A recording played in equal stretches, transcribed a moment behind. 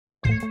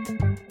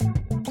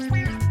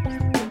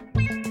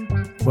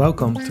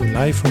Welcome to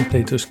Live from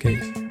Plato's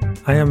Cave.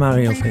 I am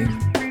Mario Veen.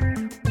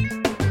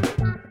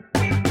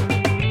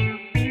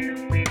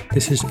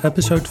 This is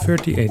episode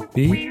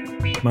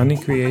 38b, Money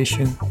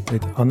Creation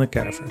with Anne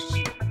Kervers.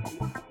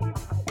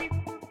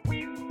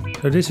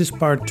 So this is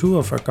part 2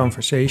 of our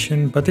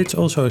conversation, but it's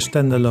also a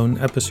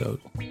standalone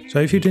episode. So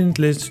if you didn't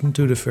listen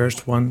to the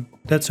first one,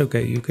 that's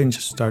okay, you can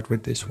just start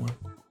with this one.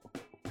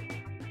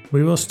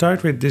 We will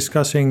start with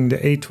discussing the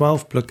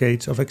A12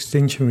 blockades of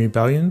Extinction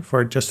Rebellion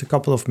for just a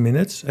couple of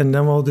minutes, and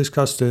then we'll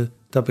discuss the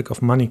topic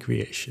of money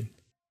creation.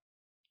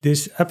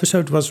 This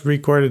episode was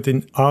recorded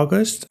in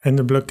August, and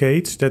the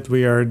blockades that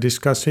we are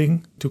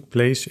discussing took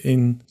place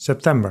in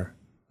September.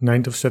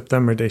 9th of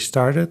September they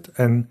started,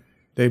 and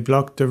they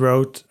blocked the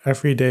road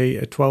every day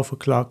at 12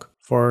 o'clock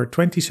for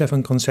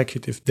 27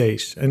 consecutive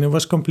days, and it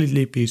was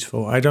completely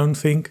peaceful. I don't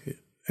think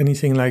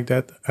anything like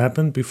that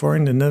happened before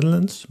in the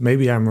Netherlands.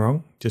 Maybe I'm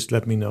wrong, just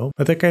let me know.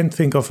 But I can't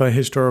think of a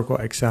historical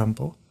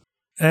example.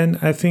 And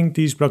I think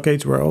these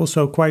blockades were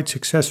also quite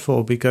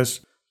successful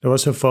because there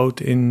was a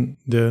vote in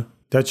the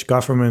Dutch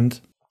government.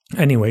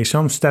 Anyway,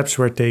 some steps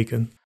were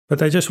taken.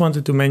 But I just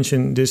wanted to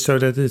mention this so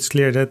that it's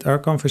clear that our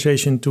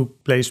conversation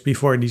took place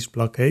before these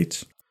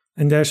blockades.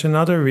 And there's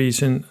another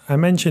reason I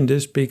mentioned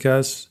this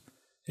because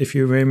if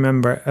you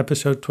remember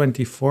episode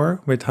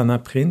 24 with Hannah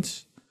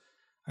Prins,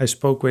 I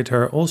spoke with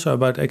her also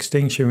about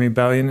Extinction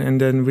Rebellion,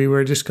 and then we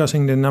were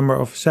discussing the number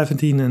of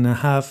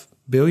 17.5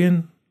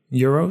 billion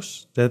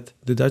euros that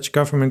the Dutch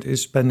government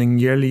is spending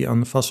yearly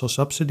on fossil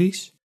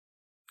subsidies.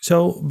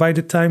 So by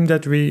the time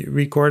that we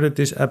recorded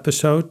this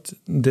episode,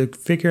 the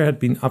figure had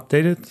been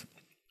updated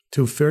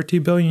to 30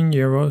 billion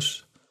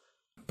euros.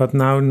 But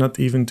now, not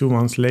even 2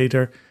 months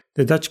later,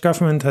 the Dutch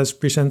government has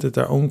presented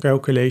their own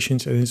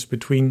calculations, and it's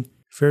between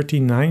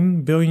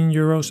 39 billion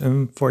euros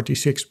and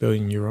 46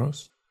 billion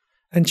euros.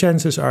 And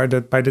chances are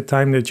that by the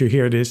time that you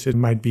hear this, it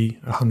might be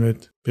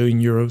 100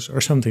 billion euros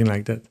or something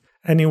like that.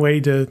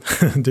 Anyway,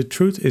 the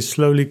truth is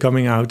slowly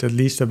coming out, at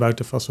least about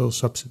the fossil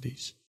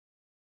subsidies.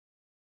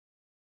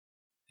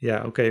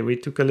 Yeah, okay, we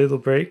took a little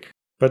break,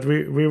 but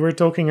we were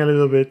talking a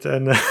little bit,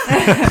 and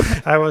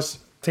I was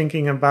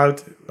thinking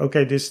about,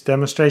 okay, this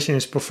demonstration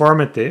is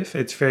performative,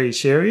 it's very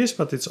serious,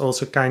 but it's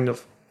also kind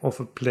of a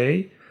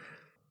play.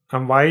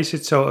 And why is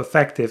it so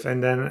effective?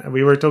 And then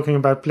we were talking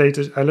about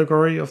Plato's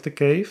allegory of the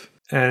cave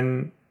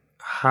and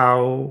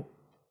how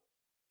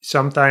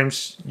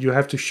sometimes you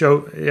have to show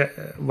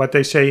what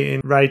they say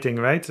in writing,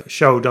 right?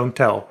 Show, don't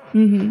tell.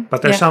 Mm-hmm.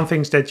 But there's some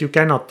things that you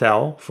cannot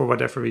tell for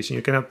whatever reason.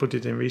 You cannot put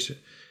it in research.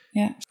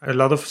 Yeah. A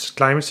lot of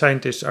climate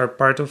scientists are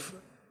part of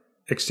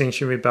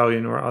Extinction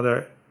Rebellion or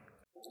other...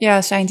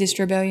 Yeah, Scientist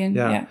Rebellion.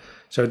 Yeah.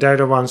 So they're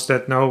the ones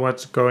that know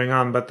what's going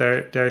on, but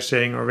they're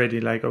saying already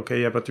like,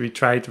 okay, yeah, but we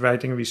tried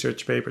writing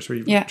research papers,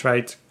 we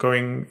tried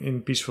going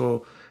in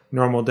peaceful,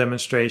 normal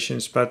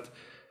demonstrations, but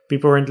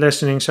people weren't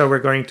listening, so we're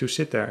going to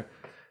sit there.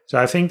 So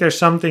I think there's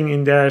something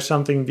in there,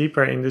 something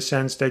deeper in the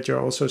sense that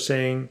you're also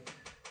saying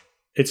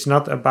it's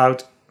not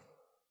about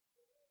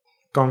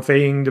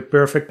conveying the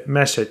perfect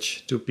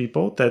message to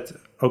people that,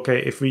 okay,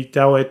 if we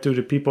tell it to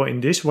the people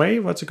in this way,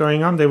 what's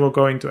going on, they will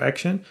go into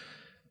action.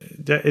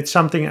 It's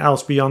something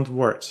else beyond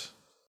words.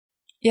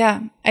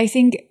 Yeah, I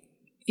think,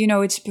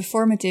 it's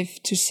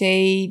performative to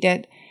say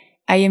that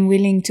I am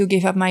willing to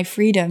give up my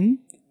freedom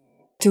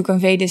to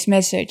convey this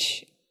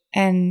message.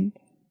 And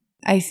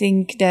I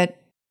think that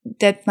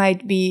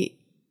might be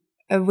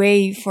a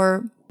way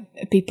for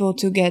people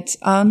to get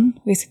on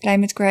with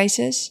climate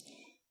crisis.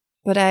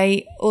 But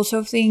I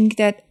also think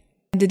that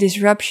the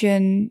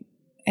disruption,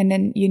 and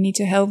then you need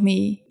to help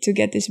me to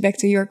get this back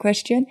to your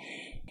question,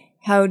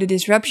 how the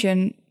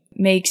disruption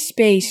makes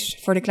space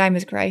for the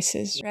climate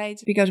crisis, right?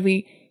 Because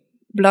we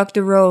block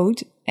the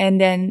road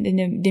and then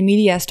the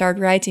media start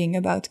writing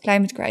about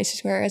climate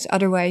crisis, whereas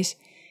otherwise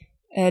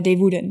they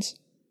wouldn't.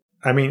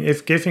 I mean,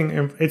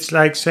 it's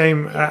like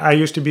same, I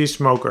used to be a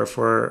smoker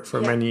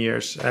for many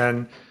years,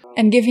 and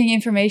giving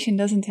information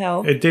doesn't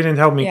help. It didn't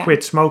help me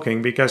quit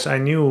smoking because I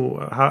knew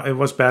how it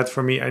was bad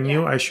for me. I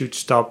knew I should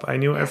stop. I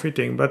knew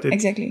everything, but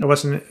it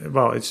wasn't,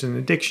 it's an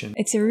addiction.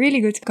 It's a really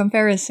good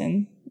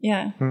comparison.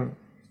 Yeah.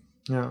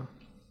 Yeah.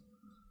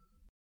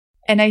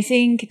 And I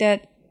think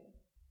that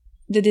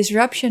the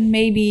disruption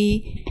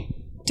maybe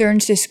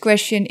turns this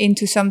question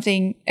into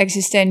something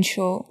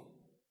existential.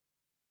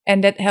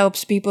 And that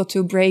helps people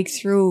to break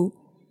through,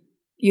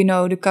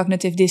 the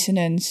cognitive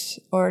dissonance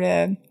or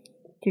the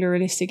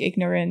pluralistic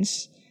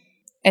ignorance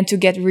and to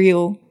get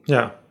real.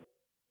 Yeah.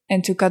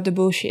 And to cut the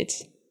bullshit.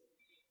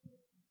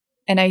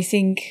 And I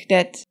think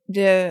that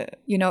the,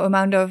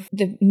 amount of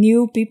the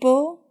new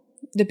people,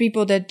 the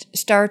people that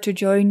start to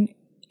join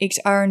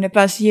XR in the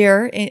past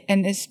year,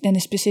 and then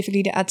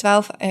specifically the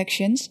A12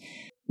 actions,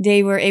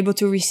 they were able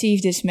to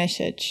receive this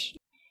message.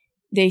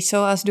 They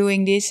saw us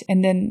doing this,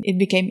 and then it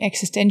became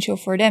existential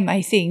for them,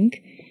 I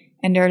think.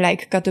 And they're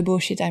like, cut the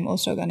bullshit, I'm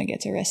also going to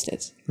get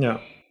arrested. Yeah.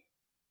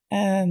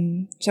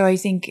 So I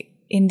think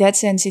in that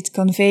sense, it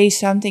conveys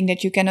something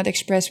that you cannot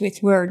express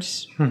with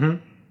words.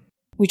 Mm-hmm.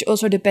 Which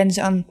also depends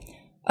on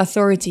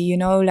authority, you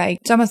know, like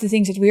some of the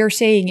things that we are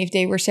saying, if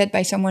they were said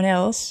by someone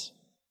else,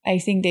 I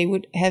think they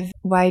would have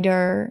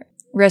wider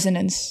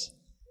resonance.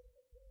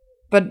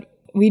 But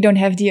we don't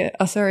have the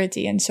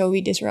authority, and so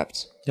we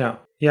disrupt. Yeah,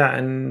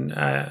 and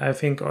I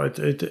think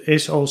it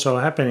is also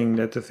happening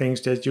that the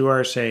things that you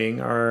are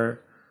saying are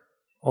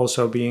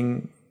also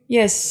being...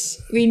 Yes,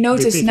 we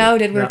notice repeated. now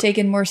that we're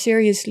taken more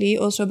seriously,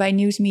 also by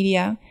news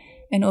media,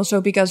 and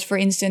also because, for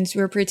instance,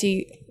 we're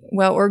pretty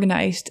well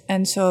organized,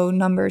 and so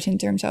numbers in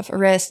terms of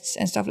arrests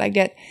and stuff like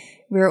that,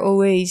 we're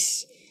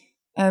always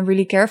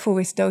really careful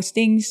with those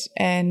things,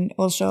 and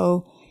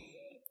also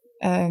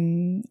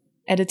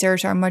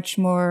editors are much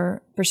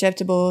more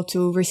perceptible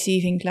to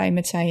receiving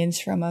climate science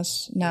from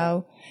us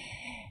now.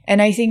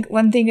 And I think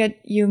one thing that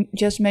you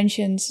just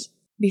mentioned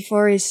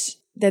before is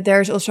that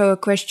there's also a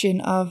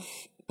question of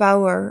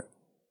power,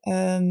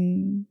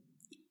 in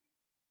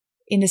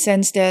the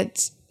sense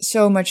that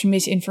so much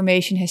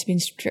misinformation has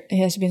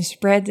been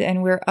spread,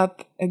 and we're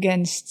up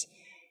against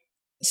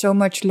so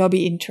much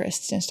lobby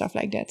interests and stuff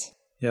like that.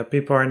 Yeah,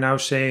 people are now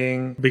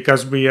saying,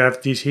 because we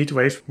have these heat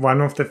waves, one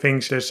of the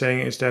things they're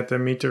saying is that the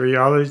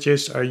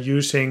meteorologists are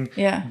using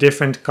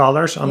different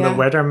colors on the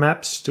weather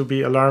maps to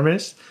be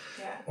alarmist,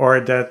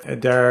 or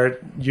that they're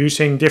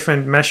using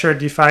different measure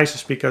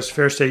devices, because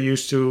first they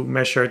used to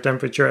measure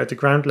temperature at the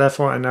ground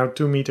level and now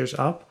 2 meters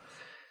up.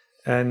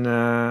 And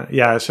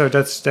so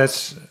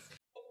that's...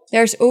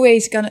 There's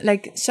always gonna,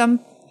 like, some...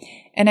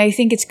 And I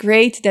think it's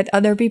great that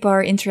other people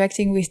are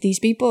interacting with these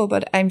people,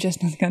 but I'm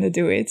just not going to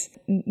do it.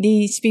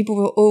 These people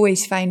will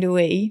always find a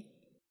way.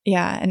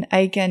 Yeah, and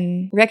I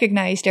can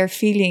recognize their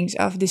feelings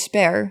of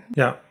despair.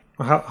 Yeah.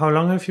 How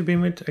long have you been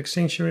with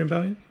Extinction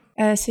Rebellion?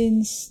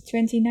 Since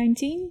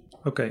 2019.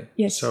 Okay.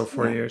 Yes. So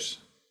 4 years.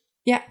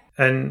 Yeah.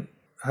 And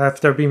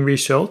have there been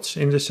results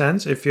in the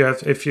sense, if you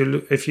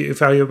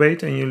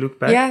evaluate and you look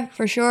back? Yeah,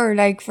 for sure.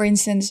 Like, for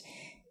instance...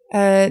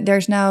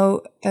 there's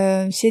now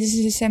a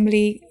citizens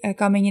assembly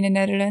coming in the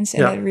Netherlands,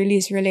 and that really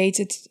is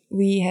related.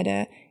 We had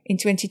in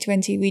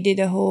 2020 we did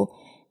a whole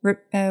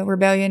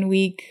rebellion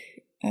week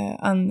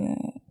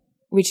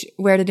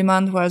where the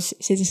demand was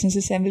citizens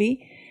assembly,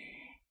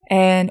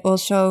 and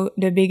also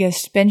the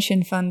biggest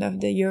pension fund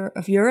of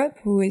Europe,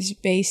 who is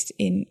based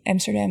in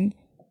Amsterdam,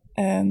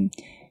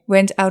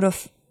 went out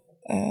of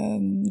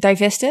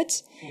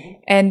divested,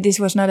 and this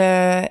was not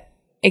a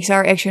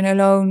XR action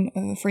alone.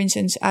 For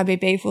instance,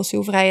 ABP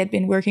Fossielvrij had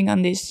been working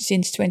on this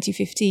since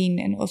 2015,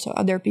 and also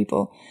other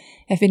people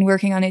have been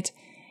working on it,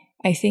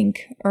 I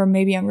think, or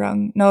maybe I'm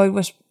wrong. No,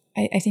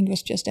 I think it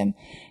was just them.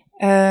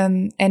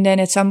 And then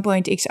at some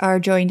point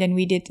XR joined, and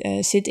we did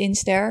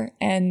sit-ins there,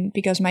 and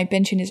because my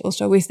pension is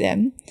also with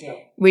them,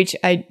 which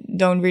I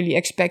don't really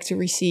expect to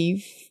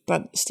receive,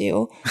 but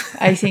still,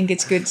 I think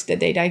it's good that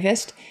they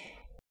divest.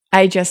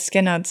 I just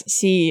cannot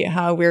see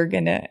how we are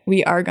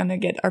gonna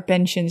get our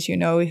pensions, you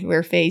know, if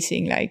we're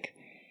facing like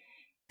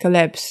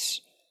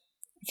collapse,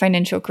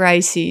 financial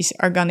crises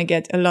are gonna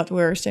get a lot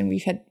worse than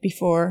we've had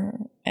before.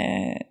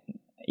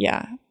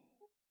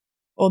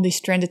 All these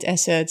stranded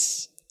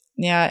assets.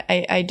 Yeah,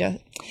 I'm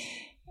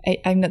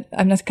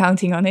not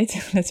counting on it.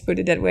 Let's put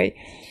it that way.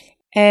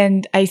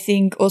 And I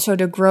think also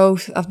the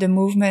growth of the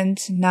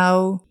movement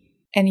now,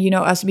 and you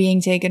know, us being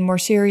taken more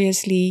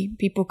seriously,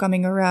 people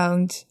coming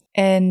around,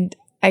 and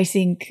I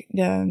think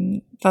the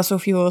fossil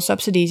fuel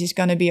subsidies is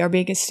going to be our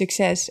biggest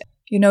success.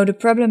 You know, the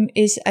problem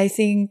is, I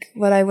think,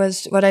 what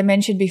I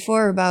mentioned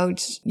before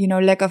about, you know,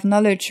 lack of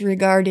knowledge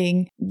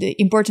regarding the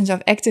importance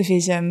of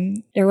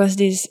activism. There was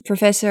this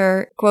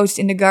professor quotes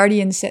in The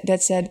Guardian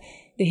that said,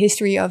 the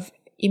history of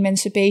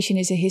emancipation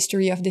is a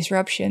history of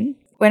disruption.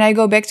 When I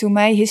go back to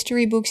my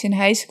history books in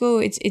high school,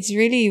 it's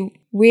really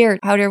weird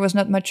how there was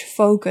not much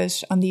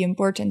focus on the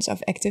importance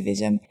of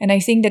activism. And I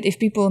think that if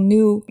people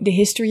knew the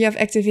history of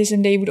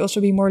activism, they would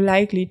also be more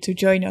likely to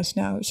join us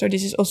now. So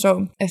this is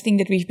also a thing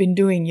that we've been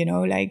doing, you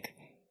know, like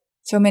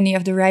so many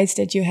of the rights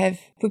that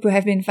people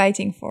have been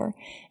fighting for.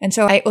 And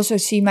so I also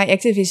see my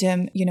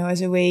activism, you know,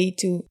 as a way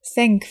to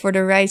thank for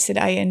the rights that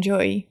I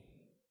enjoy.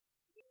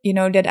 You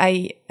know, that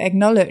I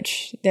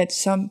acknowledge that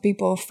some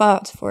people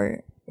fought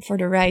for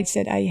the rights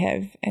that I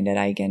have, and that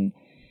I can,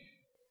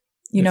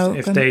 you know...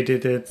 If they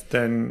did it,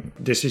 then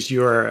this is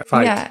your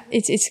fight. Yeah,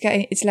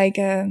 it's like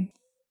a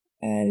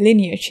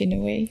lineage in a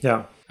way.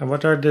 Yeah. And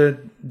what are the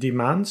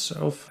demands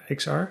of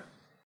XR?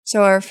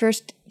 So our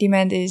first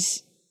demand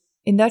is,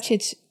 in Dutch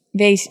it's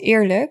wees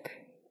eerlijk,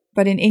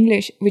 but in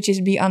English, which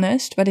is be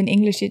honest, but in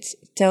English it's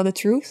tell the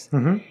truth.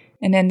 Mm-hmm.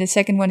 And then the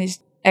second one is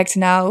act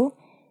now,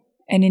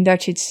 and in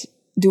Dutch it's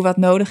doe wat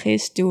nodig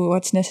is, do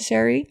what's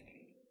necessary.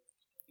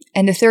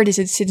 And the third is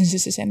a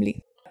citizens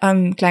assembly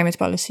on climate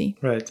policy.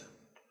 Right.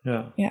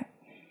 Yeah. Yeah.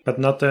 But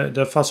not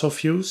the fossil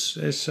fuels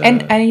is...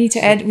 and I need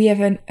to add, we have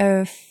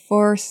a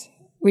fourth,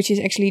 which is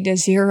actually the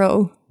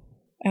zero...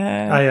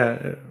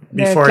 the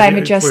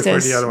climate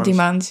justice the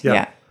demands.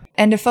 Yeah.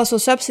 And the fossil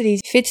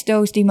subsidies fit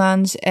those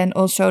demands, and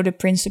also the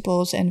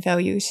principles and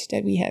values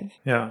that we have.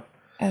 Yeah.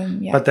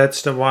 But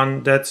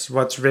that's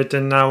what's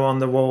written now on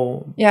the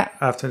wall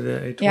after the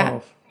A12. Yeah.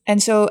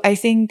 And so I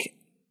think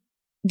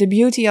the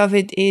beauty of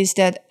it is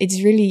that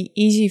it's really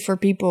easy for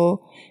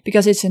people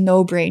because it's a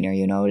no-brainer,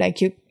 like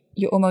you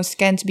almost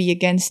can't be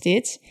against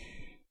it.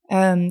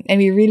 And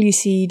we really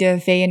see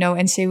the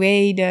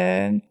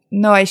VNO-NCW,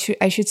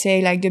 I should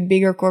say like the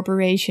bigger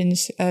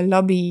corporations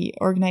lobby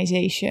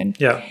organization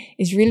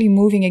is really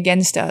moving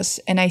against us.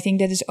 And I think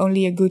that is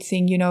only a good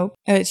thing,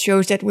 it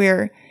shows that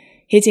we're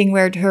hitting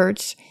where it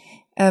hurts.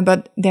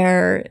 But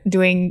they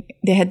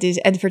had this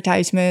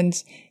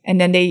advertisement, and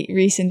then they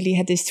recently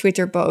had this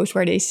Twitter post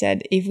where they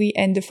said, if we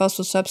end the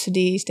fossil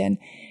subsidies, then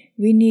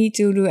we need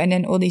to do, and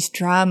then all these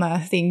drama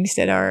things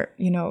that are,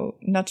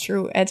 not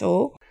true at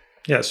all.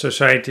 Yeah,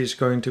 society is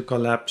going to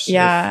collapse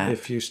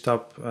if you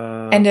stop.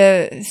 And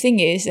the thing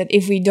is that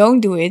if we don't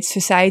do it,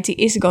 society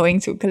is going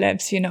to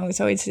collapse,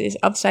 so it's this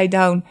upside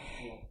down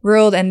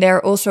world, and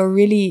they're also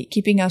really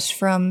keeping us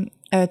from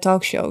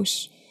talk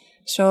shows.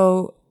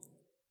 So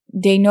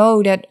they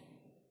know that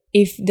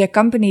if the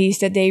companies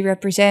that they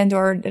represent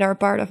or that are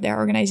part of their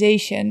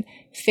organization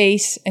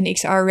face an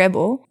XR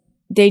rebel,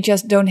 they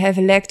just don't have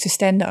a leg to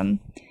stand on.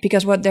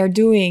 Because what they're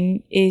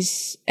doing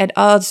is at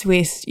odds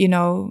with,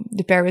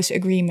 the Paris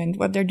Agreement.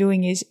 What they're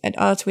doing is at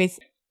odds with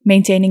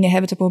maintaining a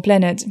habitable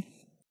planet.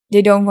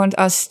 They don't want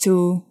us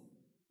to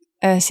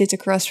sit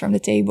across from the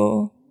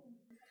table.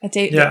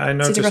 I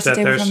noticed that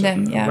there's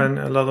them, when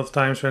a lot of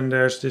times when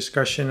there's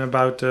discussion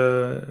about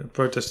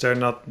protests,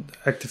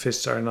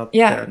 activists are not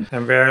there,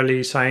 and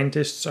rarely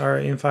scientists are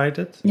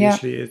invited.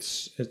 Usually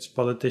it's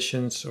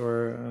politicians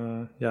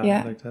or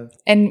like that.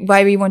 And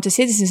why we want a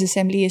citizens'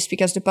 assembly is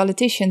because the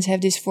politicians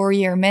have this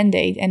 4-year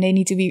mandate and they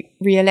need to be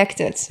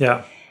re-elected.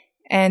 Yeah,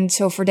 and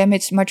so for them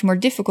it's much more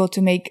difficult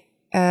to make,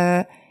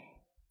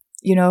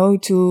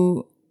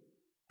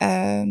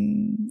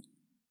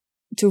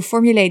 to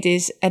formulate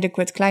this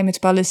adequate climate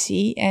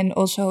policy. And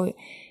also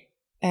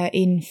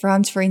in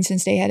France, for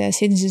instance, they had a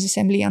citizens'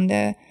 assembly on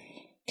the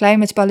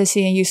climate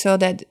policy, and you saw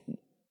that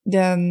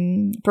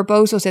the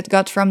proposals that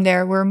got from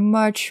there were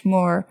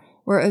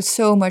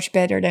so much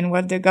better than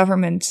what the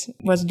government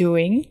was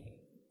doing.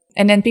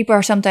 And then people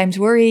are sometimes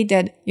worried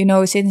that,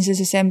 a citizens'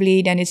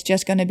 assembly, then it's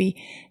just going to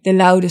be the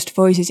loudest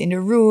voices in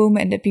the room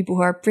and the people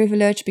who are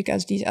privileged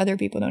because these other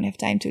people don't have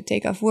time to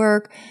take off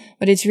work.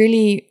 But it's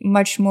really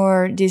much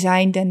more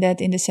designed than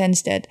that, in the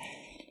sense that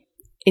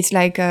it's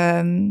like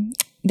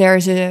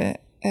there's a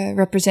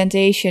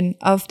representation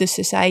of the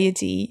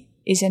society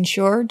is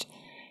ensured.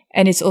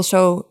 And it's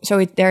also,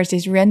 there's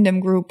this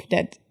random group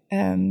that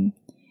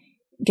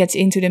gets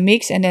into the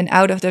mix. And then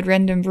out of that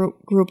random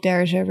group,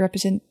 there's a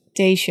representation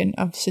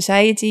of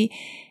society,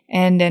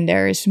 and then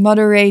there's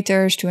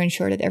moderators to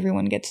ensure that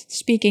everyone gets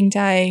speaking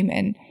time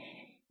and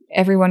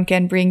everyone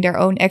can bring their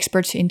own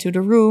experts into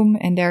the room,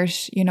 and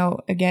there's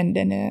again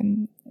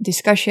then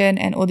discussion,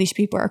 and all these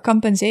people are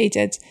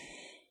compensated.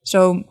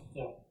 So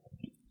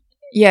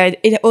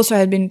it also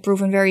had been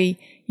proven very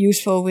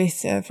useful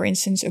with for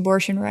instance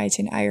abortion rights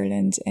in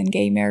Ireland and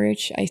gay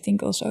marriage, I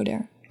think, also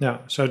there. Yeah,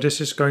 so this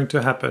is going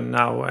to happen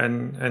now,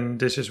 and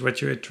this is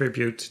what you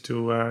attribute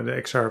to the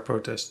XR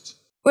protests.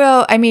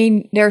 Well, I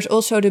mean, there's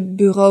also the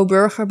Bureau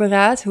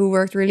Burgerberaad who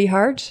worked really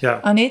hard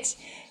on it.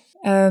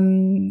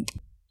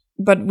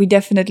 But we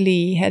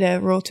definitely had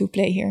a role to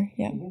play here,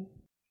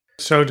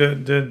 So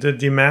the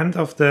demand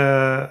of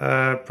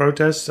the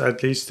protests,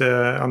 at least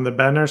on the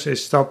banners,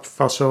 is stop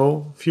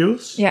fossil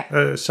fuels,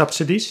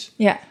 subsidies.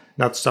 Yeah.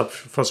 Not stop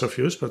fossil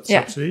fuels, but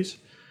subsidies.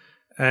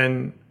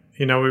 And,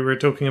 we were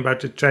talking about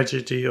the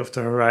tragedy of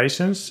the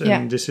horizons,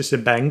 and this is a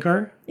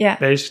banker,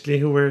 basically,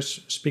 who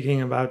was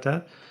speaking about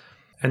that.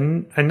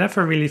 And I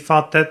never really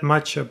thought that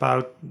much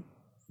about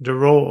the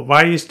role.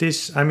 Why is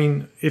this? I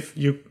mean, if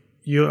you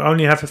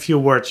only have a few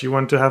words, you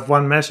want to have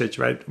one message,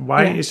 right?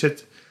 Why is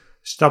it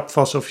stop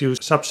fossil fuel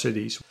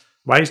subsidies?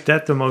 Why is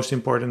that the most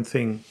important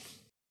thing?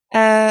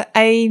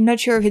 I'm not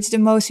sure if it's the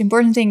most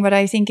important thing, but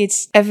I think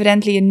it's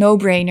evidently a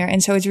no-brainer.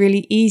 And so it's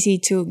really easy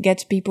to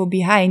get people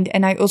behind.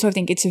 And I also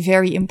think it's a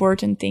very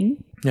important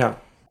thing. Yeah.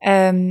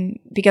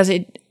 Because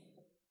it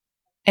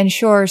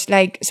ensures,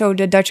 so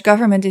the Dutch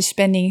government is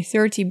spending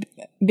 30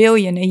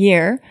 billion a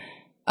year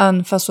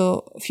on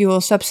fossil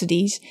fuel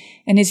subsidies,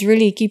 and it's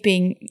really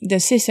keeping the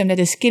system that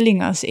is killing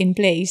us in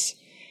place.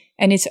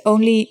 And it's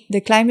only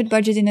the climate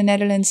budget in the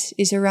Netherlands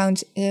is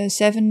around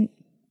 7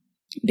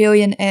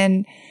 billion,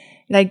 and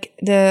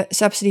the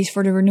subsidies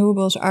for the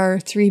renewables are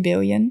 3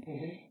 billion.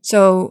 Mm-hmm.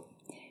 So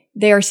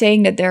they are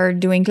saying that they're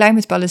doing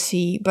climate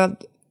policy,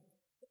 but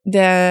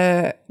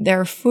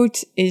their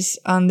foot is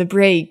on the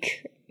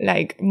brake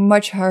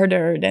much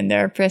harder than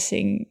they're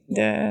pressing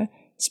the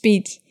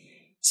speed.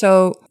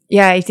 So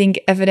I think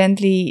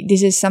evidently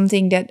this is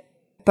something that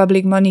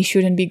public money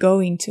shouldn't be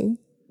going to.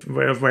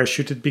 Where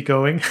should it be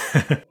going?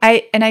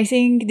 I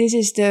think this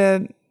is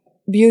the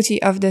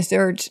beauty of the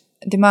third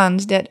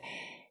demand, that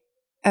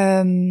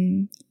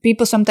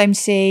people sometimes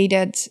say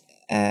that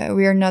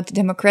we are not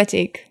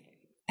democratic.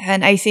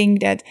 And I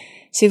think that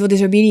civil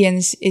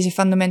disobedience is a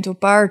fundamental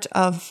part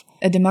of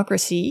a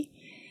democracy.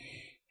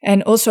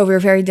 And also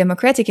we're very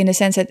democratic in the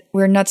sense that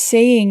we're not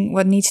saying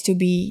what needs to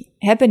be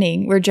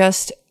happening. We're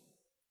just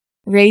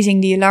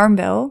raising the alarm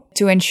bell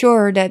to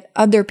ensure that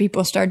other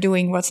people start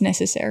doing what's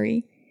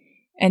necessary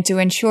and to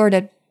ensure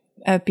that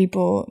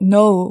people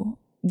know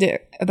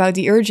about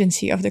the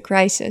urgency of the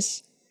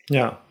crisis.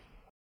 Yeah.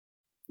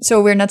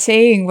 So we're not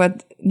saying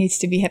what needs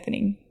to be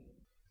happening.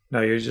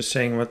 No, you're just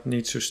saying what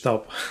needs to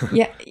stop.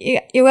 yeah.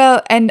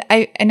 Well, and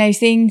I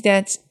think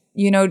that,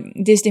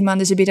 this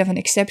demand is a bit of an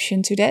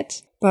exception to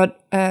that. But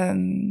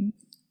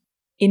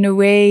in a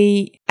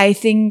way, I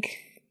think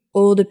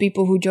all the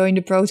people who join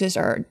the protest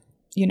are,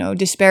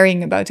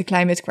 despairing about the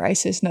climate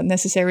crisis, not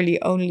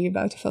necessarily only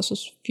about the fossil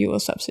fuel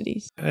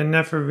subsidies. I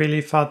never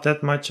really thought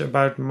that much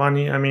about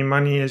money. I mean,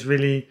 money is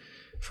really,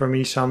 for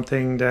me,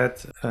 something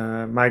that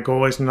my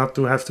goal is not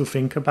to have to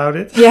think about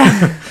it.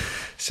 Yeah.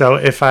 So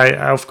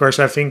of course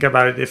I think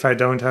about it if I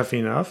don't have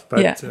enough,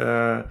 but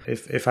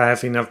if I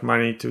have enough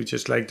money to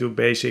just like do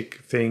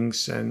basic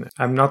things, and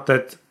I'm not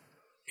that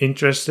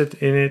interested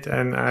in it.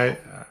 And I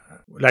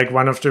like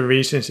one of the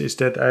reasons is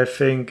that I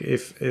think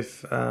if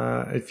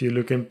you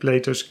look in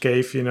Plato's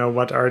cave,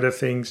 what are the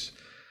things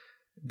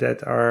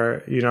that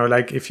are,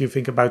 like if you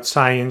think about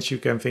science, you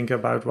can think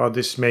about, well,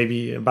 this may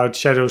be about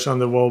shadows on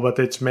the wall, but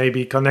it's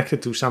maybe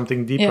connected to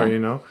something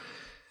deeper,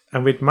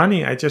 And with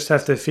money, I just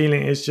have the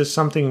feeling it's just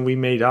something we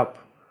made up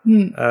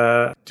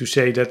to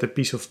say that a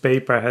piece of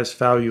paper has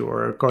value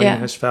or a coin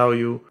has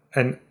value.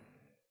 And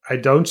I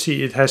don't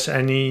see it has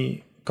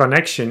any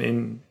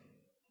connection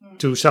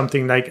to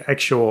something like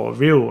actual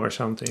real or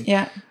something.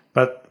 Yeah.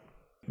 But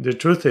the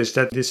truth is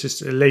that this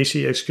is a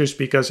lazy excuse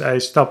because I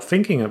stopped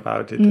thinking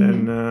about it.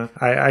 And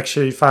I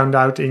actually found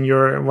out in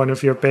one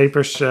of your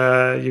papers,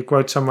 you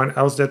quote someone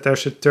else that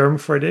there's a term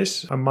for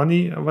this,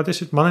 what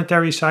is it?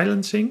 Monetary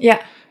silencing?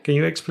 Yeah. Can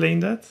you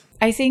explain that?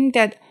 I think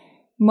that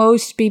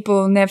most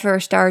people never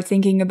start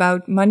thinking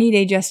about money.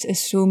 They just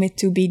assume it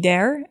to be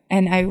there.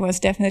 And I was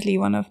definitely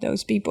one of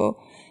those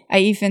people.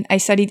 I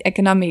studied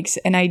economics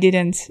and I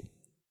didn't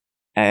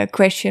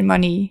question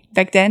money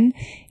back then.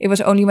 It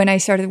was only when I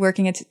started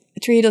working at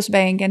Triodos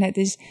Bank and at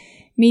this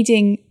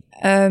meeting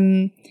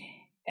and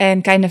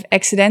kind of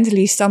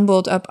accidentally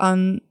stumbled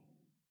upon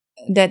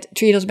that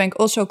Triodos Bank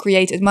also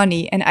created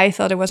money. And I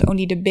thought it was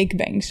only the big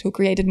banks who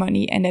created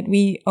money and that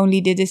we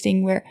only did this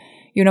thing where,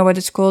 what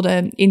it's called,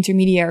 an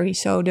intermediary.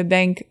 So the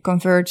bank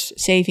converts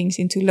savings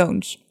into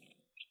loans.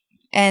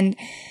 And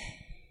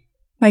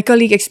my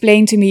colleague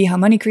explained to me how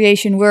money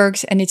creation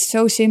works. And it's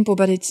so simple,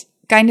 but it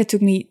kind of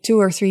took me 2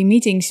 or 3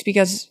 meetings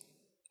because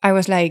I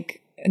was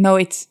like, no,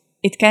 it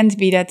can't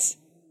be that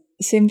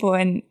simple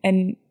and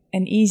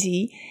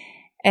easy.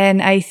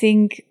 And I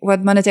think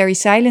what monetary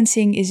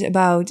silencing is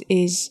about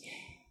is,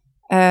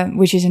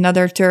 which is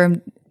another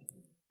term,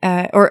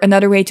 or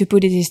another way to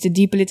put it is the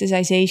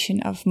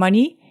depoliticization of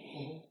money.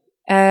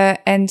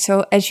 And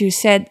so, as you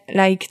said,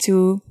 like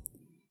to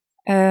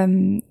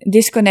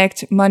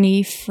disconnect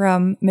money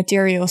from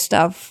material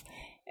stuff.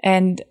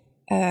 And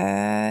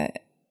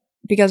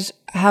because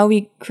how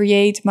we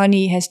create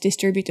money has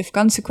distributive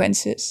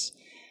consequences.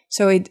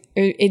 So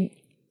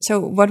so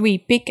what we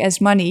pick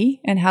as money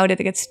and how that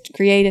gets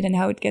created and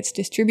how it gets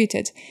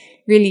distributed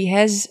really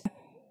has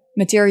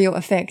material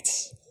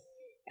effects.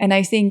 And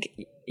I think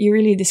you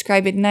really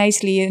describe it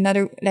nicely.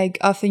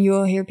 Often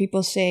you'll hear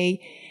people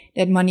say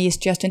that money is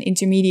just an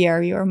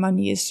intermediary or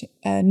money is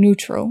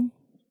neutral.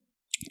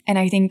 And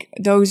I think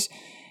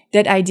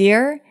that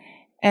idea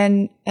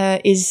and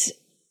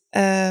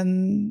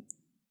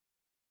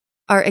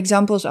are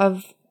examples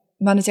of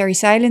monetary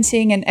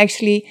silencing. And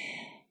actually,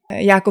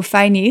 Jacob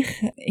Feinig,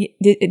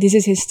 this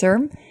is his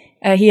term.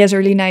 He has a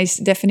really nice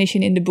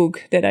definition in the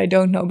book that I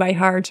don't know by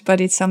heart, but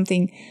it's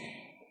something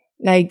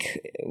like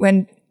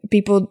when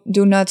people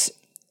do not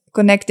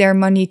connect their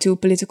money to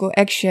political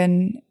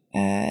action,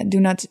 do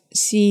not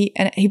see,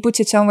 and he puts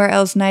it somewhere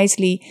else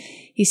nicely.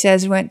 He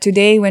says,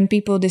 when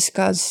people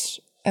discuss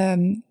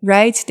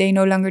rights, they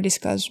no longer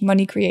discuss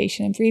money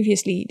creation. And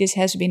previously, this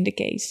has been the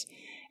case.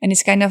 And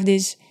it's kind of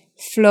this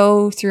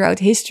flow throughout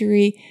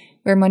history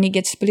where money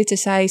gets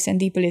politicized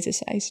and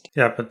depoliticized.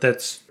 Yeah, but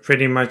that's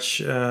pretty much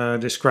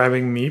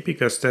describing me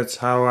because that's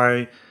how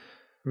I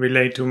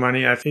relate to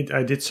money. I think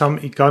I did some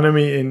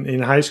economy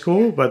in high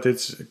school, but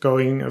it's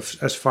going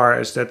as far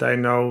as that I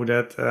know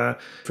that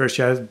first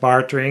you had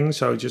bartering,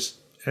 so just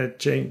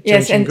changing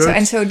goods.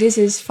 And so this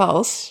is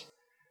false.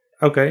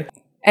 Okay.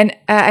 And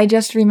I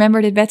just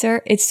remembered it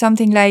better. It's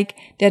something like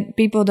that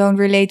people don't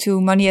relate to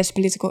money as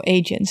political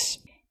agents.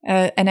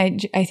 And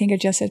I think I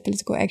just said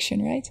political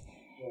action, right?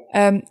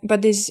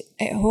 But this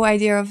whole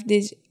idea of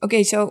this,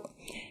 okay, so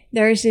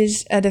there is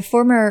this, the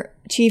former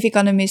chief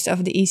economist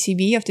of the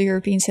ECB, of the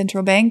European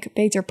Central Bank,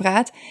 Peter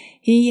Praat,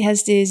 he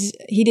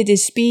did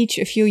this speech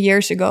a few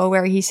years ago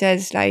where he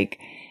says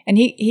and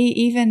he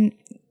even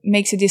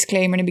makes a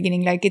disclaimer in the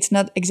beginning, it's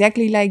not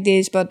exactly like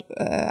this, but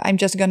I'm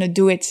just gonna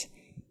do it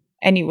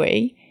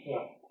anyway.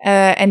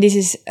 Yeah. And this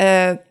is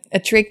a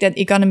trick that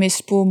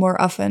economists pull more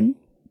often.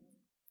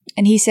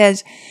 And he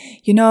says,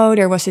 you know,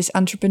 there was this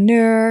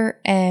entrepreneur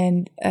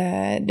and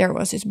there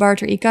was this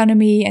barter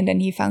economy, and then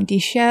he found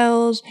these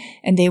shells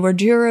and they were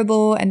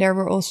durable, and there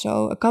were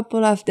also a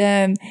couple of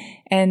them,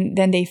 and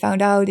then they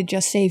found out it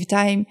just saved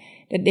time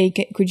that they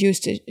could use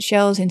the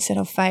shells instead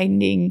of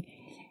finding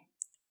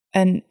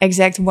an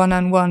exact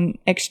one-on-one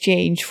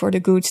exchange for the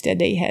goods that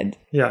they had.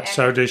 Yeah,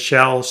 so the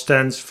shell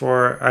stands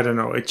for, I don't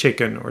know, a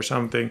chicken or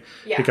something,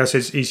 because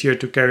it's easier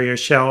to carry a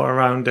shell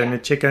around than a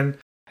chicken.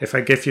 If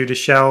I give you the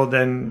shell,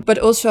 then... But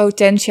also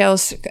 10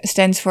 shells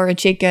stands for a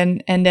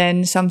chicken, and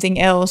then something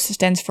else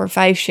stands for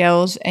 5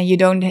 shells, and you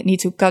don't need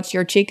to cut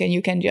your chicken.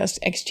 You can just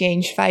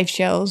exchange 5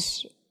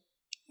 shells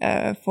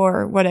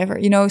for whatever,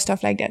 you know,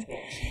 stuff like that.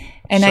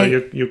 And so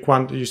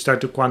you start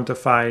to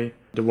quantify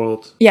the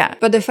world. Yeah,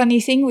 but the funny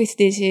thing with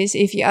this is,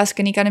 if you ask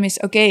an economist,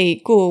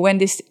 okay, cool, when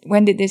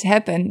did this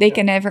happen? They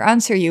can never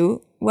answer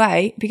you.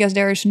 Why? Because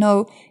there is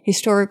no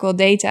historical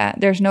data.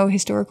 There's no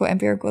historical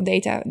empirical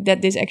data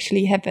that this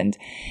actually happened.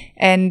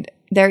 And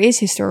there is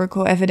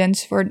historical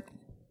evidence for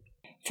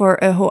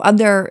a whole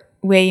other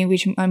way in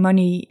which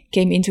money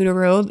came into the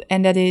world.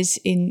 And that is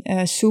in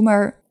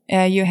Sumer,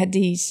 you had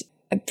these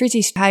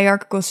pretty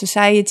hierarchical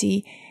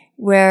society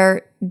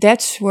where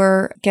debts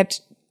were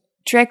kept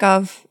track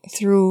of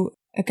through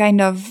a kind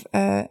of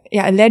a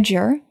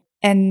ledger.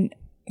 And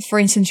for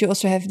instance, you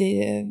also have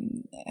the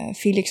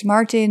Felix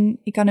Martin,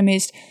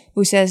 economist,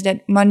 who says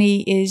that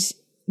money is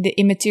the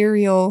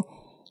immaterial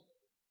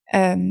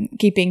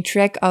keeping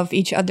track of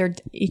each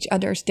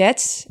other's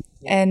debts.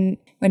 And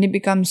when it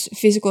becomes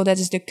physical, that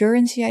is the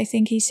currency, I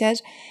think he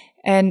says.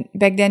 And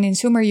back then in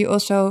Sumer,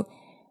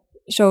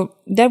 so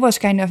that was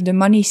kind of the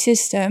money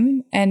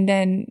system. And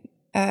then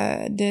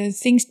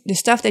the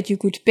stuff that you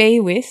could pay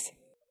with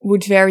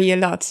would vary a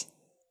lot.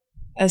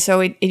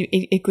 So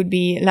it could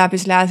be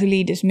lapis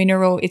lazuli, this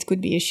mineral. It could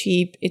be a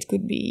sheep. It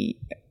could be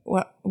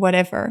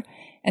whatever.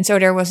 And so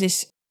there was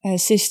this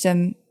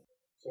system.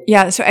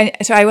 Yeah. So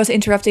I was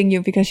interrupting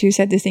you because you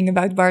said the thing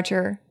about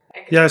barter.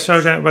 Yeah.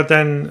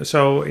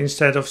 So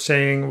instead of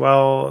saying,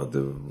 well,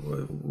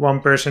 one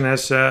person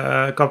has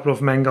a couple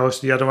of mangoes,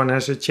 the other one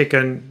has a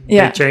chicken,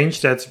 they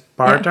change. That's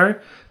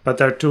barter. Yeah. But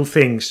there are two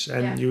things,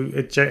 and you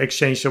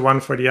exchange the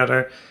one for the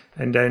other.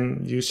 And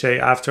then you say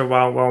after a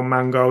while, well,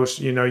 mangoes,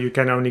 you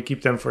can only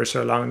keep them for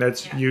so long.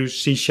 That's use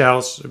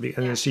seashells,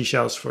 and the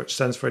seashells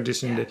stands for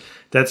this and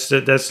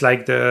that's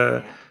like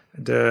the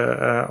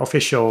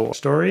official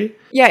story.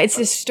 Yeah, it's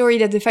a story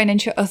that the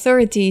financial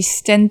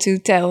authorities tend to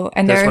tell,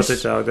 and that's what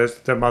they tell. That's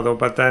the model.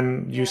 But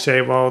then you say,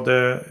 well,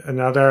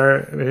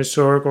 another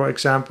historical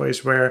example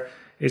is where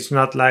it's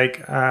not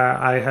like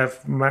I have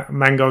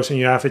mangoes and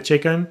you have a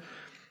chicken.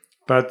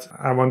 But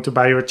I want to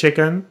buy your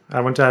chicken.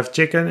 I want to have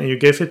chicken, and you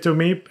give it to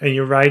me, and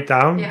you write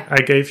down, I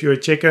gave you a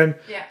chicken.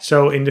 Yeah.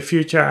 So in the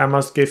future, I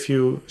must give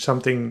you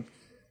something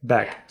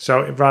back. Yeah.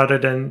 So rather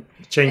than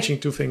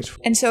changing two things.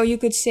 And so you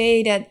could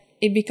say that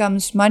it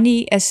becomes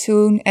money as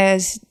soon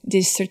as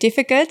this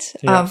certificate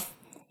of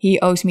he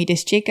owes me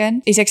this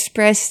chicken is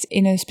expressed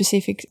in a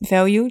specific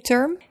value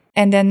term.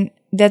 And then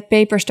that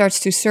paper starts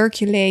to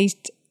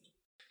circulate.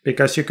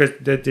 Because you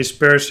could, this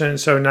person,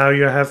 so now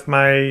you have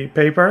my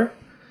paper.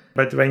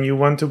 But when you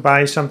want to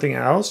buy something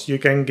else, you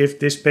can give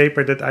this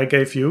paper that I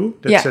gave you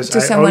that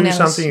says I owe you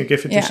something, you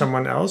give it to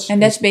someone else. And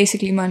that's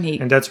basically money.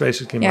 And that's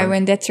basically money. Yeah,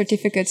 when that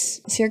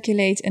certificates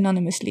circulate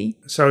anonymously.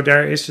 So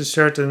there is a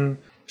certain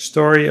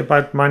story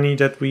about money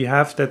that we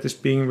have that is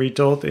being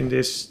retold in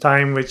this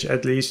time, which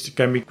at least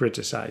can be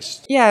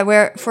criticized. Yeah,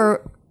 where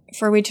for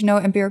which no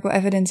empirical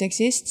evidence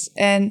exists.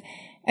 And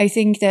I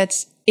think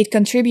that it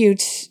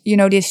contributes,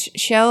 this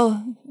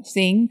shell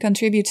thing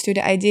contributes to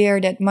the idea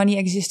that money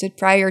existed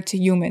prior to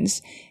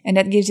humans, and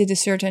that gives it a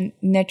certain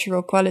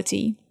natural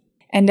quality.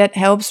 And that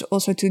helps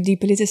also to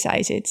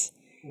depoliticize it.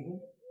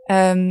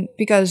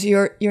 Because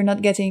you're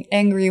not getting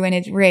angry when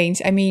it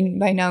rains. I mean,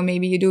 by now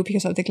maybe you do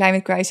because of the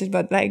climate crisis,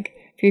 but like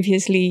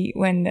previously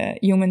when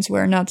humans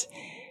were not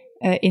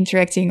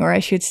interacting, or I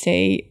should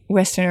say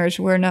Westerners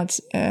were not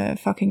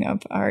fucking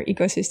up our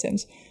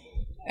ecosystems.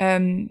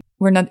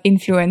 We're not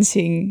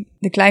influencing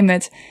the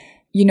climate,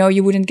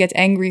 you wouldn't get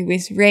angry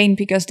with rain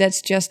because that's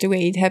just the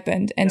way it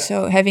happened. And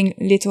so having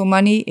little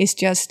money is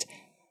just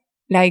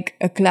like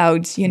a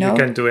cloud, You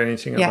can't do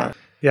anything about it.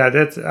 Yeah,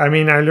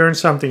 I learned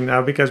something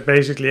now, because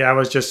basically I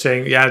was just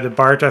saying, the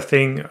barter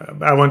thing,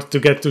 I wanted to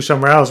get to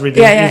somewhere else. We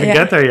didn't even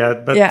get there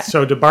yet. But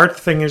so the barter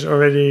thing is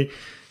already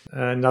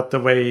not the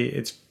way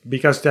it's,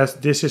 because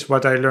this is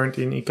what I learned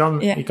in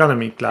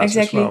economy class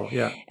as well.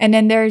 Yeah. And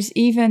then there's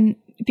even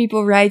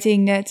people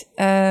writing that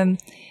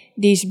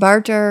these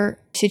barter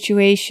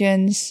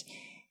situations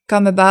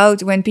come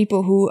about when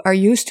people who are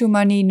used to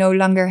money no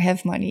longer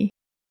have money,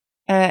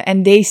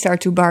 and they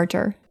start to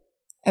barter.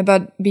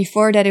 But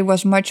before that, it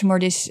was much more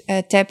this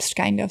tapped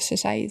kind of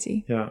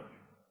society. Yeah,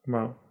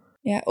 wow.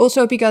 Yeah,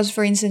 also because,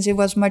 for instance, it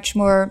was much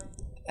more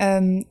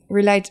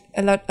relied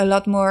a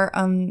lot more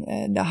on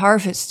the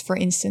harvest. For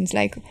instance,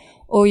 like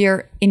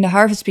in the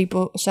harvest,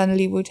 people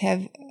suddenly would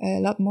have a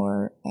lot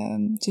more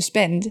to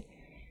spend.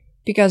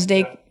 Because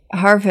they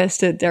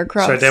harvested their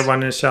crops. So they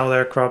want to sell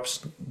their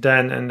crops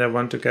then, and they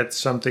want to get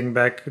something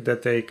back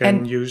that they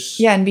can use.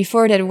 Yeah, and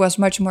before that it was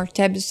much more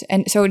tabs,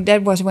 and so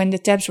that was when the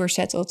tabs were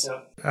settled. Yeah.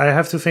 I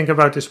have to think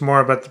about this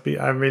more, but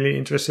I'm really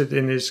interested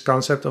in this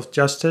concept of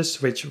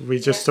justice, which we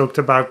just talked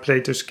about.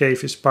 Plato's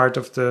Cave is part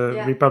of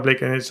the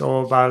Republic, and it's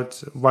all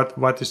about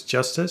what is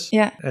justice.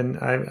 Yeah. And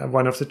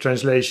one of the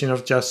translation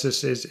of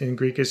justice is in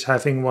Greek is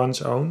having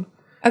one's own.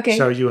 Okay.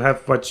 So you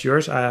have what's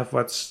yours, I have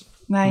what's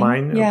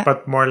mine,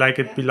 but more like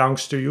it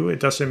belongs to you. It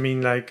doesn't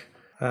mean like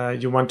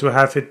you want to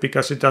have it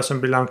because it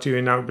doesn't belong to you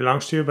and now it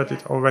belongs to you, but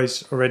it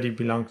always already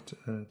belonged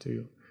to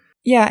you.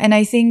 Yeah, and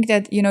I think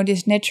that,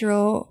 this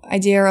natural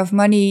idea of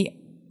money,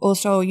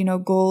 also,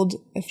 gold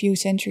a few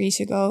centuries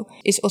ago,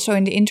 is also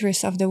in the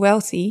interest of the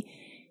wealthy,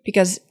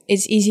 because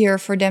it's easier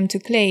for them to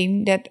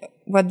claim that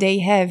what they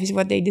have is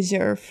what they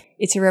deserve.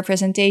 It's a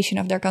representation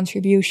of their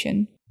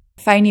contribution.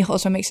 Feinig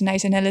also makes a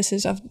nice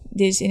analysis of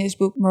this in his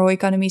book, Moral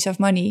Economies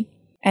of Money.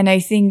 And I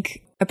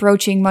think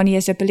approaching money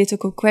as a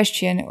political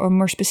question, or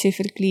more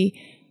specifically,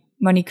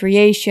 money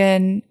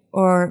creation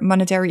or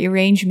monetary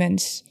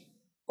arrangements,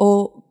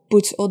 all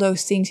puts all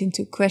those things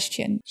into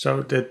question.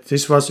 So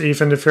this was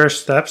even the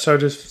first step. So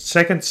the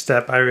second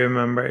step I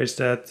remember is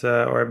that,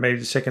 or maybe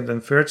the second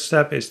and third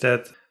step is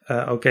that,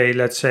 okay,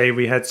 let's say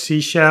we had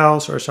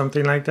seashells or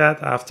something like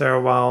that. After a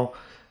while,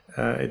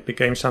 it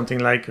became something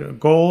like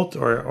gold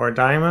or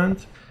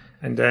diamond.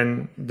 And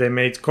then they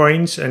made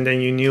coins, and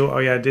then you knew, oh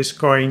yeah, this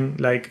coin,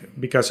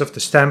 like because of the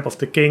stamp of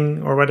the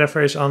king or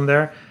whatever is on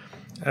there,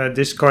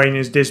 this coin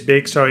is this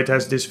big, so it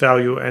has this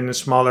value, and a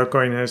smaller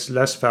coin has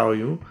less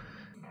value.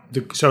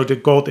 So the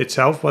gold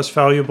itself was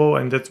valuable,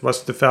 and that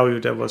was the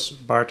value that was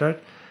bartered.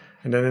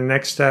 And then the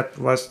next step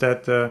was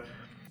that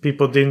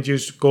people didn't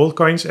use gold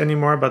coins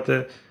anymore, but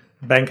the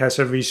bank has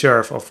a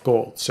reserve of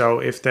gold. So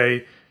if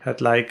they had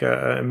like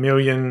 $1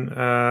 million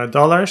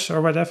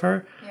or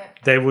whatever,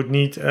 they would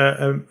need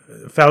a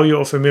value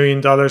of $1 million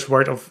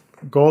worth of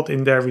gold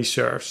in their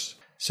reserves.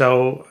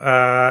 So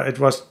it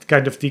was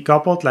kind of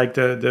decoupled, like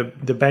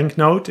the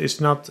banknote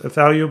is not a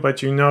value,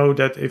 but you know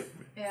that if,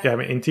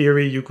 in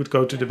theory, you could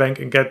go to the bank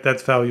and get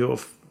that value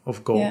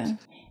of gold. Yeah.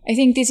 I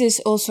think this is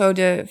also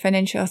the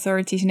financial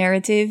authorities'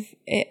 narrative,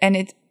 and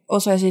it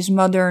also has this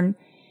modern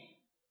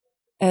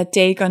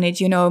take on it,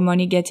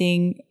 money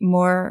getting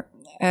more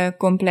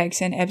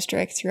complex and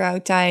abstract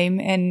throughout time,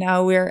 and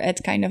now we're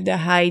at kind of the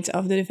height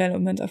of the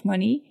development of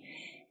money.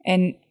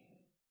 And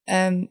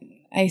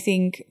I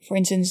think, for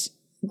instance,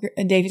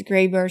 David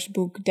Graeber's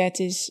book, that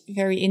is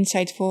very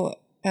insightful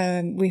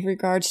with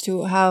regards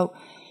to how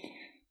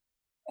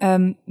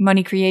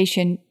money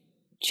creation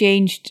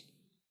changed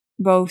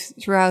both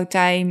throughout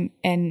time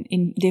and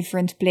in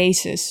different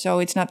places. So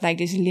it's not like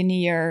this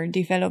linear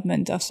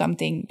development of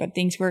something, but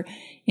things were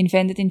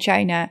invented in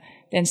China,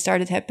 then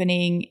started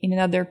happening in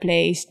another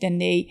place, then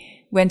they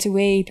went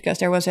away because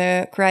there was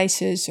a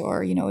crisis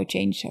or, a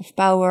change of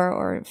power,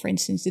 or, for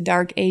instance, the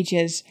Dark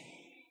Ages.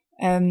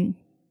 And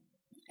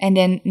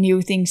then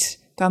new things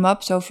come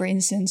up. So, for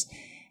instance,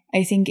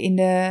 I think in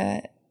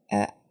the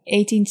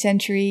 18th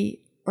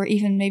century, or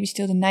even maybe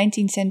still the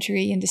 19th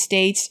century in the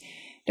States,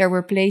 there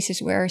were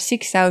places where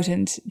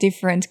 6,000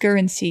 different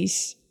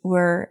currencies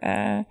were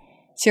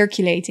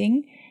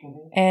circulating.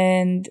 Mm-hmm.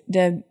 And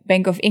the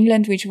Bank of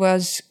England, which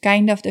was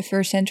kind of the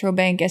first central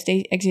bank as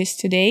they exist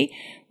today,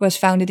 was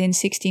founded in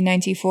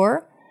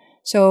 1694.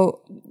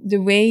 So the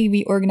way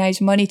we organize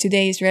money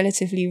today is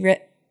relatively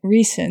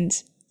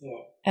recent.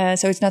 Yeah.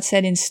 So it's not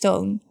set in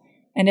stone.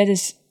 And that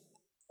is,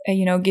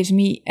 gives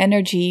me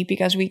energy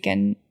because we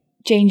can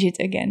change it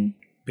again.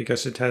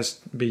 Because it has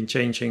been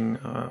changing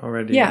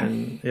already.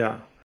 Yeah.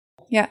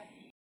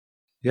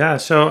 Yeah.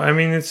 So, I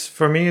mean,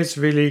 for me, it's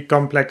really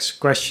complex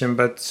question.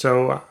 But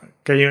so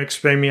can you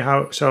explain me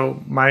how?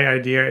 So my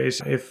idea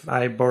is if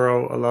I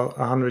borrow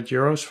 100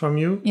 euros from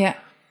you. Yeah.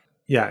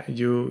 Yeah.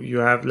 You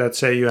have, let's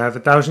say you have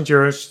 1,000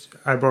 euros.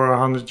 I borrow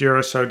 100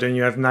 euros. So then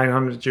you have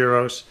 900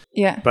 euros.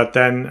 Yeah. But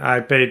then I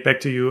pay it back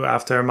to you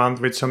after a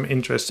month with some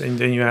interest. And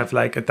then you have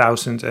like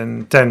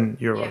 1,010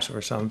 euros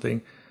or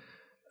something.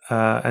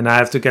 And I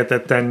have to get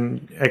that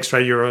 10 extra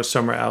euros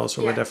somewhere else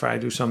or whatever. I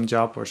do some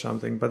job or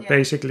something. But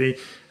basically,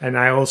 and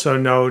I also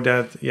know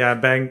that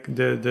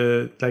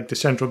the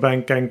central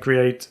bank can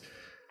create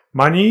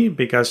money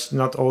because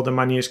not all the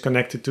money is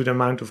connected to the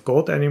amount of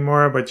gold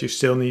anymore. But you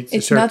still need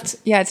it's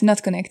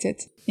not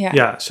connected.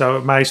 Yeah. So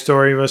my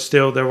story was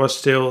there was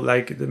still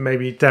like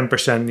maybe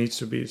 10% needs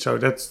to be. So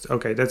that's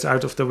okay. That's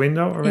out of the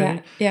window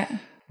already. Yeah.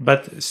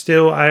 But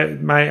still,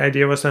 my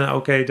idea was then,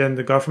 okay, then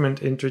the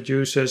government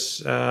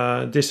introduces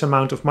this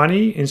amount of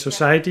money in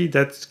society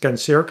that can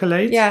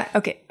circulate. Yeah,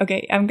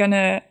 okay. I'm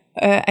gonna,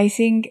 I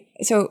think,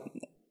 so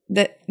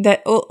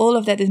that all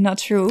of that is not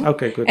true.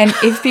 Okay, good. And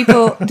if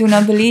people do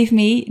not believe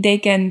me, they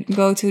can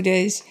go to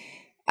this.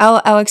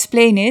 I'll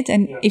explain it,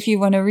 and if you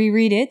want to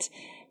reread it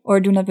or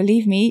do not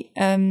believe me,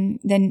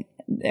 then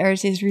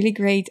there's this really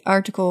great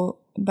article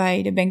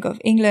by the Bank of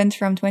England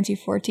from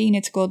 2014.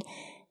 It's called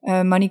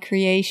Money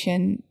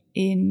Creation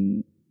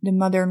in the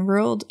Modern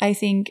World. I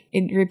think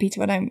it repeats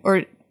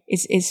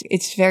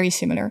It's very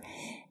similar.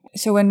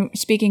 So when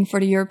speaking for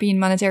the European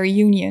Monetary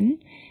Union,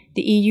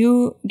 the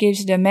EU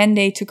gives the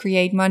mandate to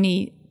create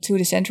money to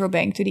the central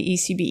bank, to the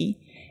ECB.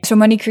 So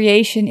money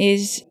creation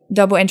is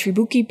double entry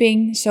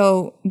bookkeeping.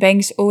 So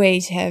banks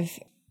always have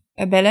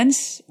a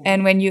balance.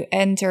 And when you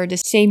enter the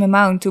same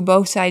amount to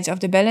both sides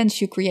of the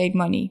balance, you create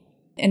money.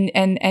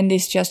 And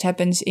this just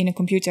happens in a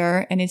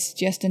computer, and it's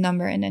just a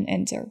number and then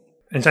enter.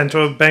 And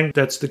central bank,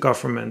 that's the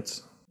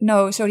government.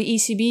 No, so the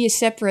ECB is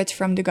separate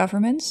from the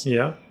governments.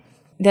 Yeah.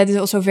 That is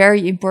also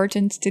very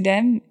important to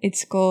them.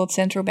 It's called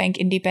central bank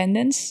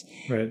independence.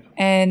 Right.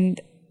 And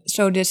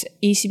so this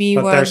ECB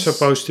but they're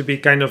supposed to be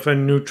kind of a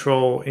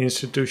neutral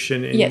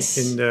institution in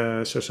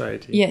the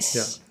society. Yes.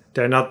 Yeah.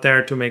 They're not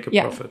there to make a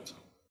profit.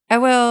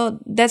 Well,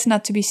 that's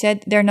not to be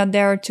said. They're not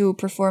there to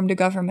perform the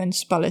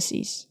government's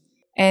policies.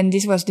 And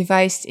this was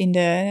devised in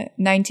the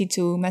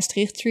 92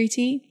 Maastricht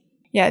Treaty.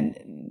 Yeah,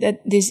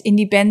 that this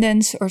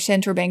independence or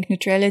central bank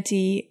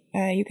neutrality,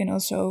 you can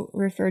also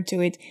refer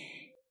to it,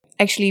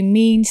 actually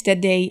means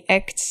that they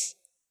act,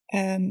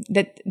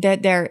 that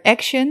their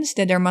actions,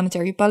 that their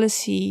monetary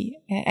policy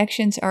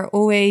actions are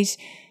always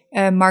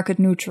market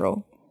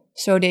neutral.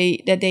 So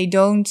that they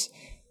don't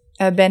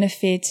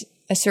benefit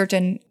a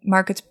certain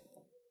market,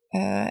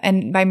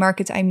 and by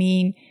market I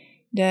mean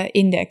the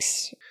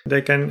index.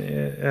 They can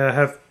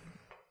have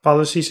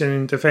policies and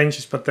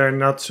interventions, but they're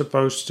not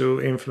supposed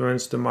to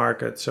influence the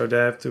market. So they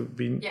have to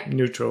be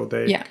neutral.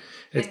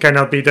 It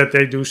cannot be that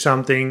they do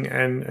something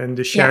and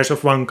the shares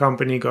of one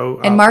company go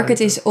up. And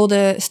market is all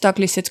the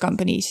stock-listed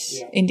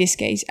companies in this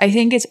case. I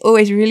think it's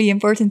always really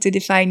important to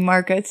define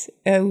market.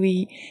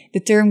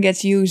 The term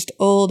gets used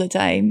all the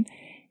time.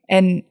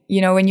 And,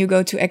 when you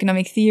go to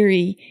economic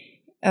theory,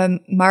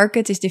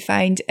 market is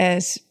defined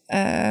as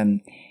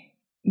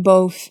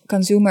both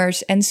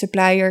consumers and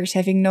suppliers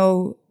having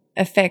no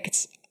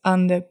effect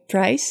on the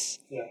price.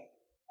 Yeah.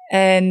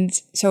 And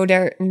so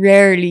there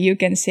rarely you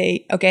can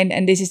say, okay,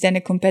 and this is then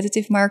a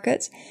competitive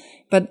market,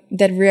 but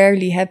that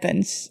rarely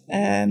happens.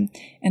 And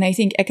I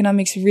think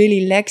economics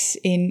really lacks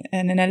in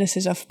an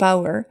analysis of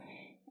power,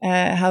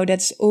 how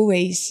that's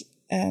always,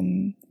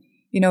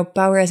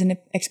 power as an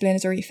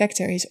explanatory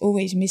factor is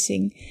always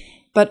missing.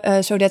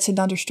 But so that's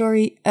another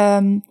story.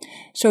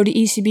 So the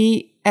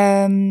ECB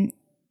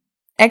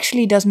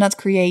actually does not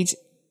create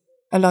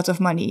a lot of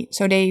money.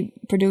 So they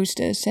produce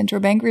the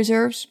central bank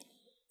reserves,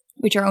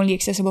 which are only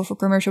accessible for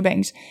commercial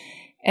banks.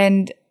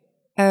 And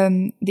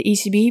the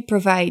ECB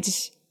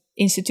provides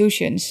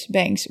institutions,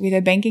 banks, with a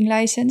banking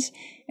license,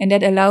 and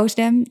that allows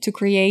them to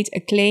create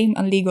a claim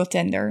on legal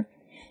tender.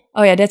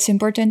 Oh yeah, that's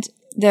important.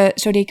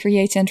 So they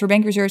create central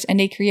bank reserves, and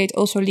they create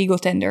also legal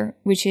tender,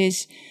 which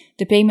is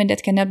the payment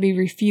that cannot be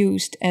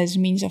refused as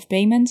means of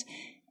payment,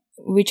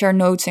 which are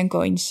notes and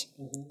coins.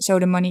 Mm-hmm. So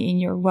the money in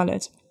your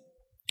wallet.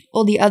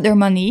 All the other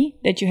money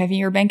that you have in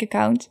your bank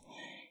account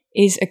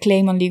is a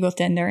claim on legal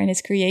tender, and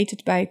it's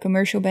created by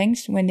commercial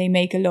banks when they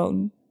make a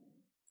loan.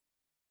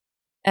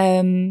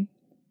 And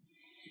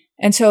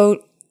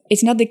so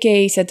it's not the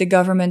case that the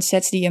government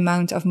sets the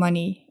amount of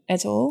money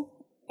at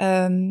all.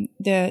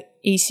 The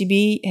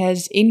ECB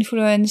has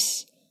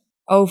influence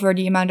over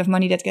the amount of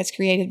money that gets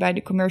created by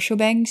the commercial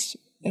banks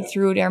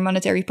through their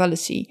monetary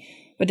policy.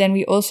 But then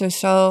we also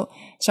saw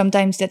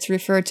sometimes that's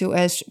referred to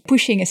as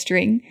pushing a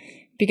string,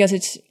 because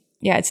it's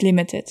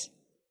limited.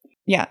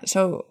 Yeah,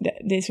 so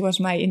this was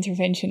my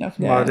intervention of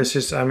the... Wow,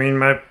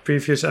 my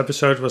previous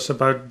episode was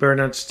about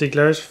Bernard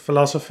Stiegler's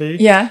philosophy.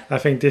 Yeah. I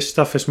think this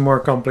stuff is more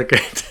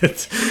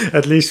complicated,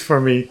 at least for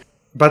me.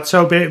 But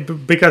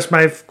because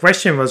my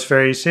question was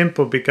very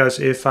simple, because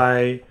if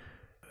I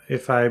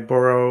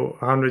borrow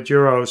 100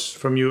 euros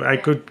from you, I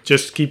could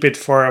just keep it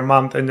for a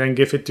month and then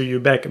give it to you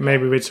back,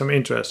 maybe with some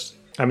interest.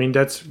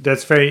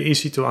 That's very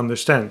easy to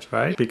understand,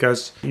 right?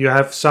 Because you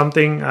have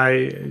something,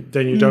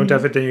 then you don't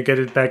have it, then you get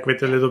it back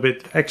with a little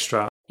bit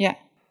extra. Yeah.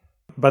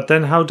 But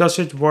then how does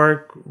it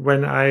work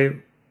when I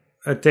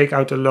take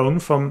out a loan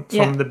from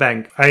the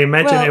bank? I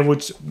imagine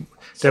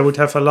they would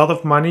have a lot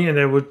of money and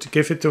they would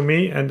give it to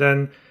me, and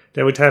then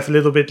they would have a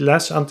little bit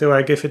less until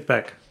I give it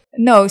back.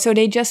 No, so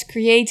they just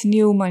create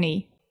new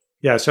money.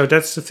 Yeah, so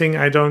that's the thing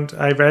I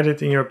read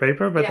it in your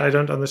paper, but I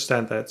don't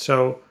understand that.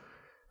 So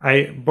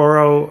I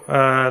borrow,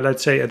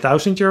 let's say,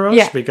 1,000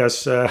 euros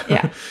because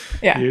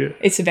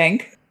it's a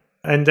bank.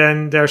 And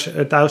then there's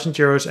 1,000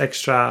 euros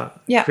extra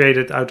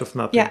created out of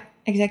nothing. Yeah,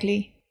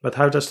 exactly. But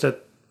how does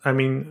that?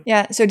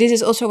 Yeah. So this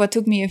is also what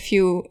took me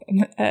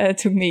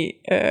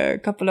a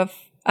couple of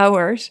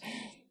hours,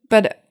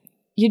 but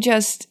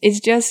it's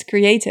just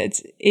created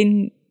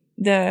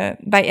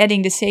by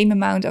adding the same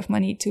amount of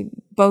money to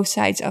both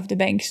sides of the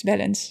bank's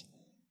balance,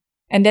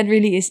 and that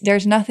really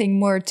there's nothing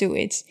more to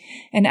it.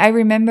 And I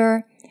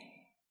remember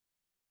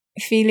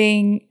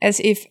feeling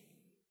as if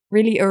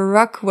really a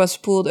rock was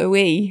pulled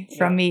away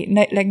from me,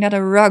 like not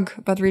a rug,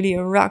 but really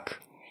a rock.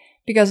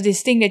 Because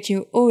this thing that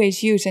you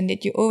always use and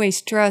that you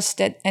always trust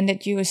and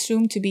that you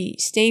assume to be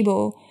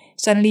stable,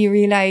 suddenly you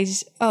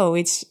realize, oh,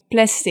 it's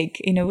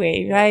plastic in a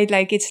way, right?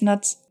 Like it's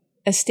not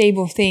a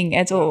stable thing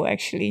at all,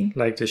 actually.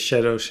 Like the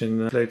shadows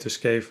in Plato's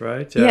cave,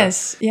 right?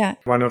 Yes, yeah.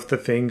 One of the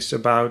things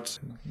about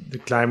the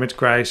climate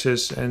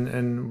crisis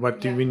and what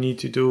do we need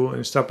to do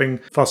in stopping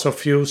fossil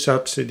fuel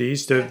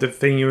subsidies, the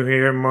thing you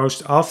hear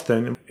most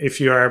often, if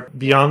you are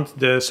beyond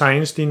the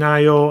science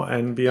denial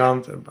and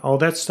beyond all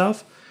that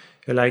stuff,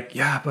 you're like,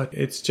 yeah, but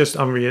it's just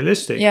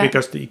unrealistic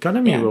because the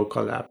economy will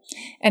collapse.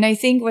 And I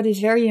think what is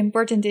very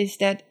important is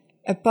that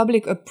a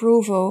public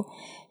approval.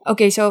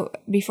 Okay, so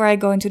before I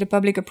go into the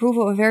public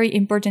approval, a very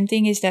important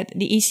thing is that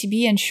the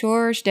ECB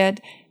ensures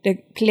that the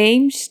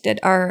claims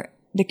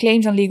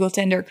on legal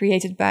tender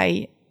created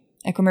by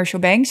a commercial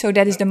bank, so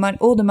that is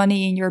all the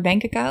money in your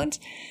bank account,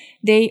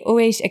 they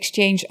always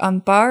exchange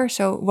on par,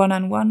 so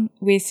one-on-one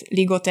with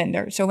legal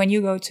tender. So when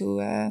you go to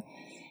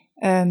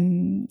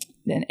an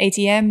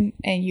ATM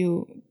and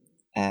you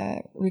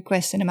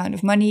request an amount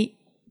of money,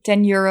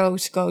 10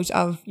 euros goes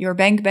off your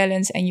bank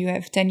balance and you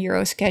have 10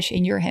 euros cash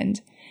in your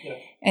hand.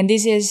 And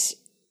this is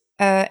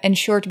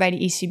ensured by the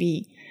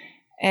ECB.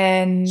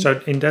 And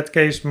so in that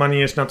case,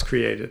 money is not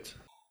created.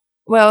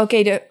 Well,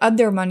 okay, the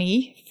other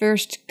money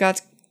first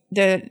got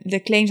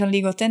the claims on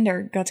legal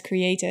tender got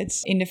created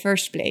in the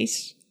first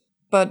place.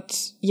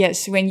 But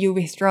yes, when you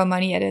withdraw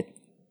money at an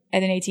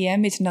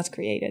ATM, it's not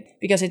created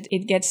because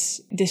it gets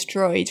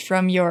destroyed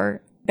from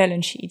your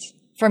balance sheet.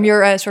 From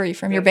your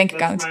bank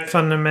account.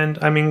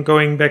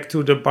 Going back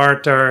to the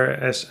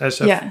barter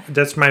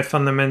that's my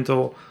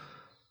fundamental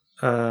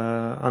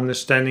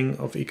understanding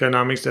of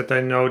economics, that I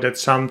know that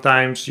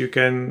sometimes you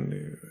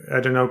can,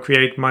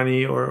 create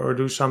money or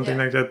do something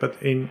like that. But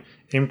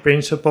in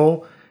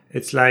principle,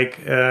 it's like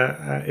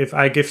if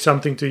I give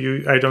something to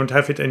you, I don't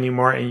have it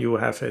anymore and you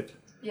have it.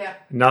 Yeah.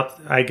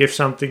 Not I give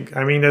something.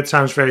 I mean, that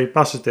sounds very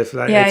positive.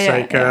 How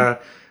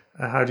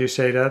do you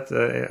say that?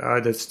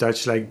 That's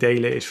Dutch, like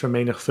delen is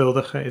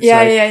vermenigvuldigen.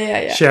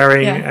 It's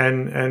sharing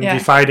and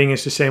dividing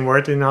is the same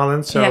word in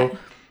Holland. So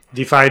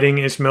dividing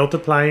is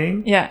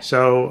multiplying. Yeah.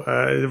 So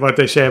what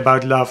they say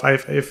about love,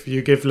 if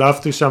you give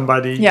love to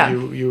somebody,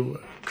 you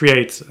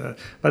create.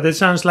 But it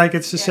sounds like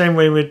it's the same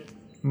way with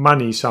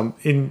money.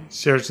 In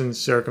certain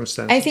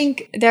circumstances, I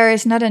think there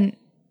is not an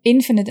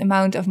infinite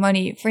amount of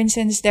money. For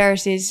instance,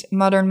 there's this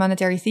modern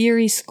monetary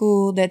theory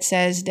school that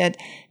says that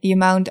the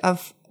amount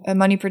of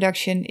money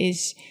production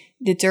is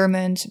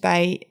determined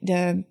by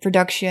the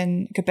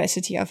production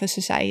capacity of a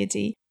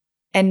society.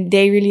 And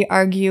they really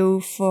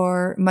argue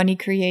for money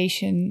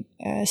creation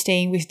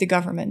staying with the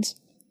government.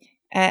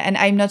 And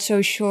I'm not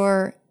so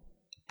sure.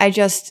 I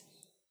just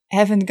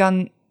haven't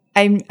gone.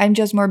 I'm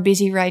just more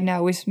busy right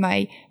now with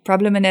my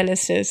problem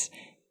analysis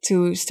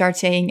to start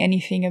saying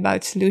anything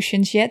about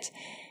solutions yet.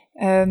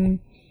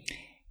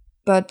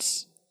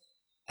 But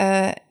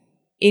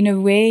in a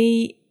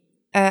way,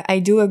 I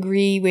do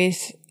agree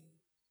with.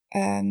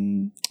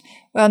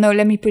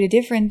 Let me put it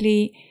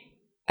differently.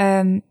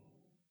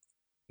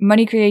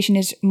 Money creation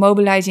is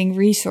mobilizing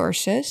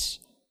resources,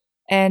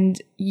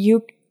 and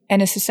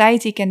a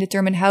society can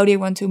determine how they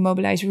want to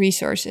mobilize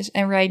resources.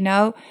 And right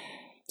now,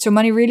 so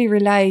money really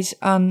relies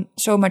on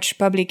so much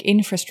public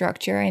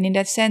infrastructure. And in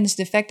that sense,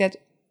 the fact that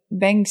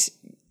banks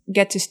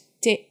get to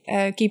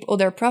keep all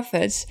their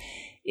profits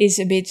is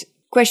a bit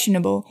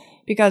questionable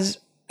because,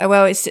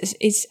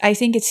 I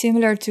think it's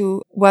similar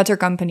to water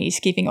companies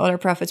keeping all their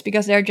profits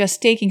because they're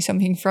just taking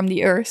something from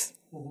the earth,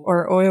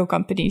 or oil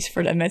companies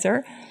for that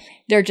matter.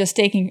 They're just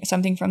taking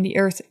something from the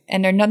earth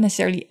and they're not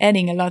necessarily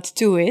adding a lot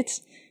to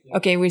it.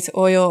 Okay, with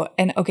oil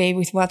and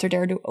with water,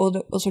 they're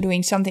also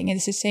doing something. And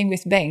it's the same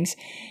with banks.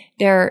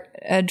 They're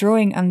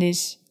drawing on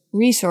this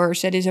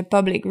resource that is a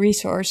public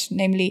resource,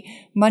 namely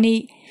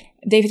money.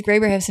 David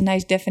Graeber has a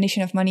nice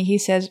definition of money. He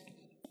says,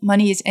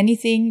 money is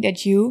anything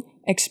that you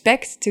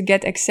expect to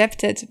get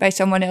accepted by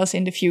someone else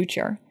in the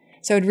future.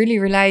 So it really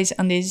relies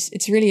on this.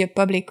 It's really a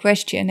public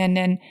question. And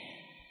then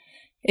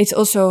it's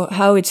also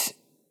how it's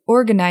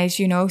organized,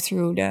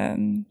 through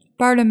the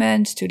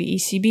parliament, to the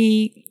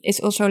ECB. It's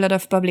also a lot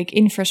of public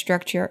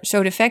infrastructure.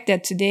 So the fact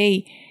that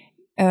today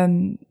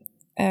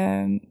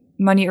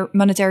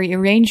monetary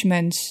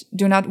arrangements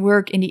do not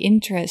work in the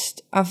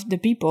interest of the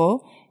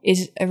people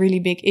is a really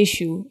big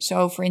issue.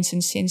 So, for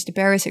instance, since the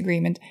Paris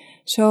Agreement,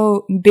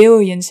 so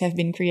billions have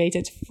been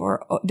created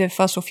for the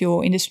fossil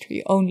fuel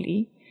industry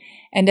only.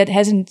 And that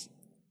hasn't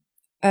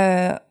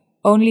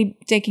only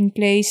taking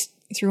place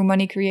through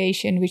money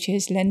creation, which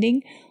is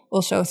lending,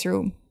 also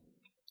through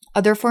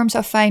other forms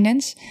of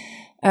finance.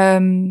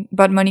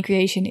 But money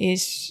creation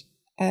is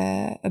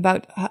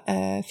about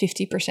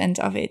 50%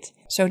 of it.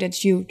 So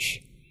that's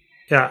huge.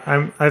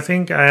 Yeah, I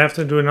think I have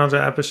to do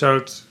another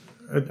episode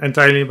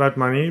entirely about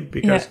money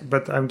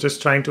but I'm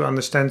just trying to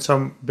understand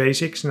some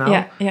basics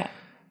now. Yeah.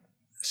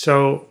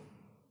 So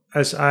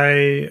as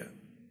I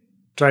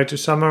try to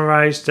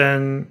summarize,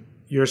 then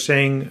you're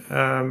saying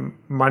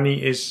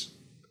money is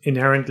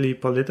inherently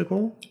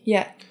political.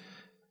 Yeah.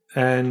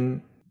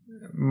 And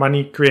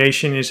money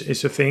creation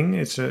is a thing.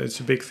 It's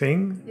a big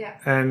thing. Yeah.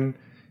 And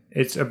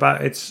It's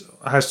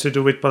has to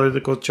do with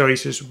political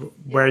choices,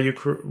 where you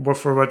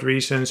for what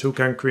reasons, who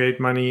can create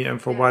money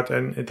and for what,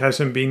 and it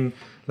hasn't been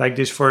like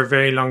this for a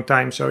very long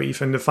time. So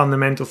even the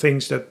fundamental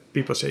things that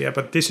people say, yeah,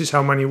 but this is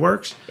how money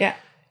works.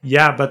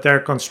 Yeah, but they're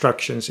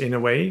constructions in a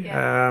way,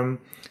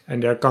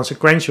 and they're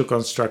consequential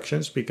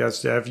constructions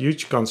because they have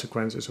huge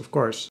consequences, of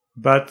course.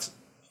 But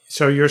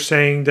so you're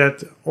saying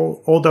that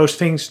all those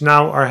things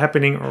now are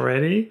happening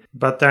already,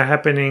 but they're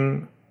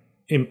happening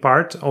in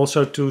part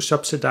also to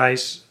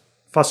subsidize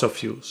fossil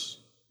fuels,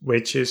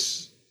 which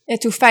is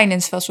to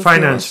finance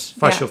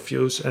fossil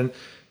fuels, and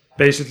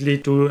basically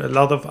to a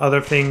lot of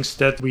other things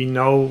that we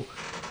know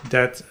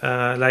that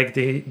like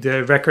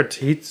the record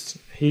heat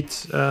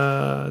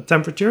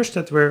temperatures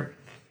that we're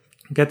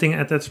getting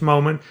at this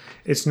moment.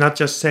 It's not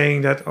just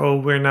saying that, oh,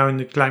 we're now in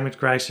the climate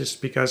crisis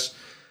because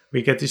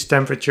we get these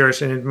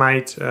temperatures and it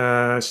might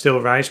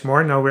still rise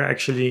more. No, we're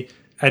actually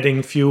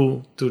adding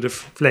fuel to the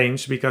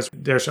flames because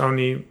there's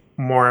only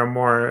more and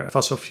more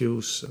fossil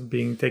fuels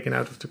being taken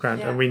out of the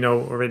ground. And we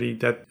know already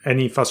that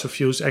any fossil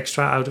fuels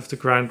extra out of the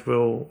ground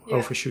will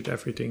overshoot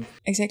everything.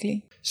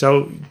 Exactly.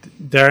 So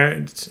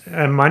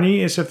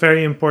money is a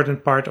very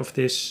important part of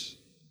this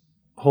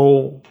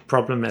whole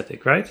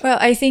problematic, right? Well,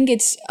 I think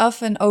it's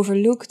often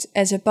overlooked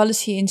as a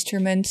policy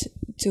instrument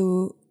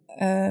to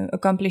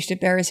accomplish the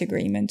Paris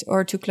Agreement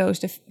or to close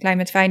the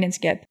climate finance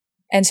gap.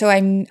 And so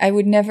I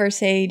would never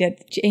say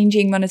that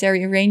changing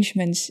monetary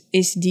arrangements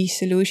is the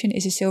solution,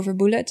 is a silver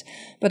bullet,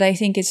 but I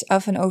think it's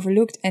often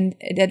overlooked, and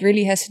that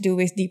really has to do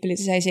with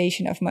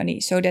depoliticization of money,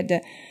 so that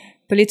the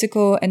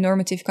political and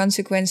normative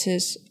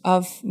consequences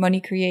of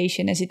money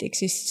creation as it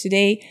exists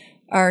today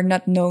are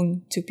not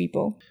known to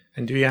people.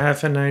 And do you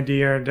have an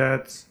idea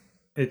that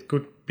it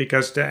could,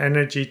 because the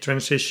energy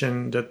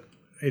transition, that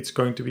it's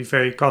going to be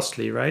very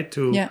costly, right?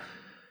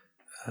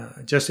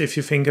 Just if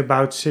you think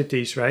about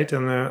cities, right?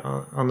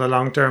 On the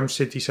long term,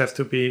 cities have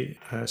to be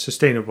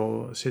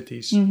sustainable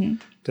cities. Mm-hmm.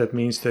 That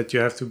means that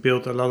you have to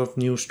build a lot of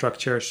new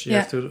structures. You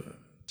have to,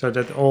 so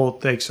that all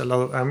takes a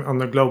lot of, on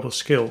the global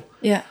scale.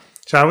 Yeah.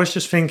 So I was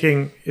just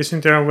thinking,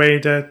 isn't there a way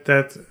that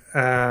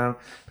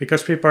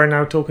because people are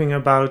now talking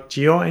about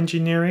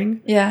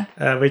geoengineering,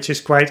 which is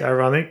quite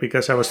ironic,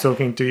 because I was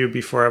talking to you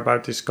before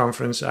about this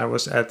conference I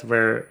was at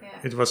where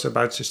it was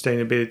about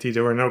sustainability.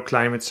 There were no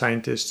climate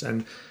scientists,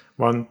 and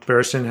one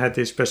person had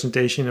this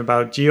presentation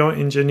about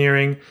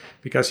geoengineering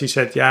because he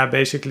said,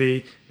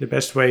 basically the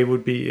best way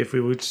would be if we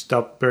would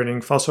stop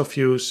burning fossil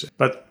fuels.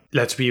 But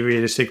let's be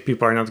realistic,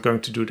 people are not going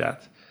to do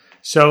that.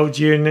 So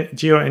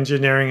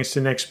geoengineering is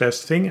the next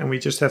best thing, and we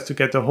just have to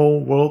get the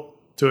whole world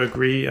to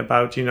agree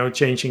about,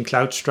 changing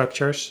cloud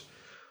structures,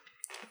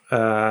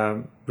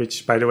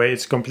 which, by the way,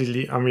 it's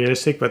completely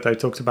unrealistic, but I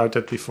talked about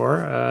that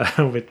before.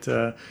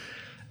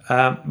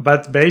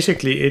 But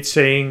basically it's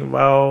saying,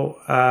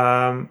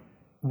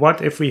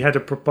 what if we had a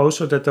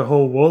proposal that the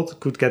whole world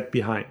could get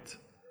behind?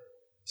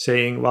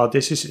 Saying,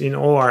 this is in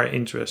all our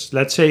interests.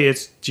 Let's say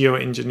it's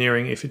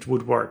geoengineering if it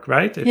would work,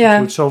 right? If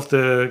it would solve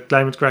the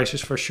climate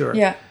crisis for sure.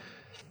 Yeah.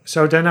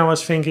 So then I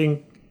was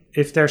thinking,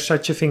 if there's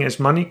such a thing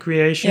as money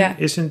creation,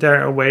 isn't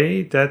there a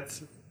way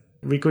that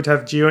we could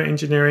have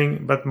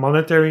geoengineering, but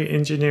monetary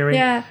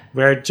engineering,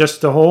 where just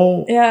the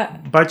whole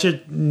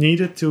budget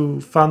needed to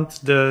fund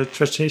the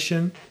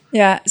transition?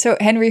 Yeah, so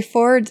Henry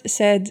Ford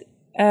said,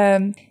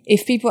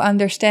 if people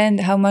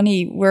understand how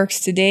money works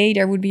today,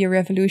 there would be a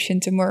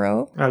revolution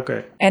tomorrow.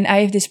 Okay. And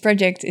I have this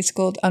project, it's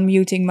called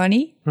Unmuting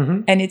Money.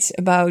 Mm-hmm. And it's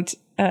about,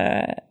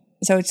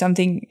 so it's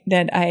something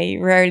that I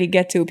rarely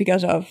get to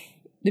because of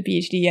the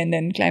PhD and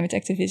then climate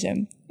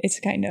activism. It's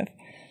kind of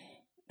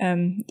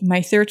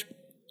my third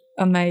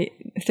on my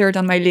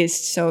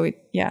list. So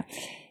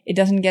it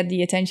doesn't get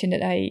the attention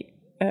that I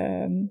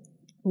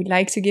would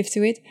like to give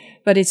to it.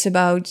 But it's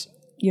about,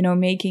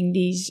 making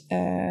these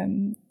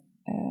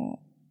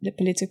the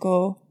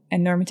political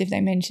and normative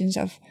dimensions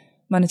of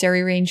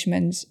monetary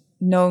arrangements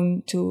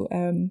known to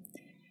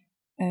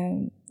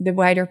the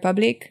wider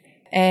public.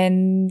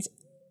 And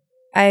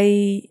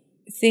I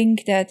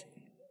think that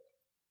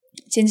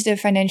since the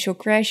financial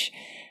crash,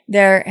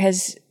 the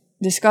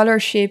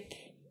scholarship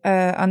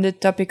on the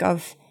topic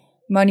of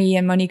money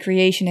and money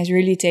creation has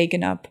really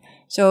taken up.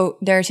 So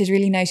there's this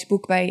really nice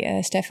book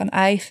by Stefan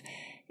Eich.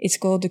 It's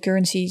called The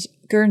Currency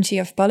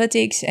of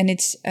Politics, and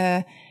it's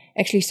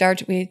actually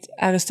starts with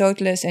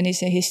Aristoteles and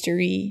is a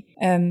history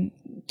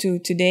to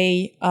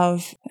today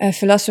of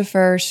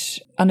philosophers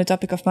on the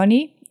topic of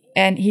money.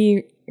 And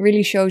he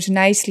really shows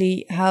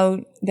nicely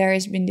how there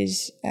has been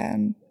this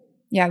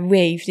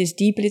wave, this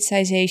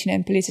depoliticization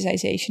and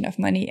politicization of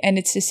money. And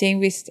it's the same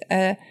with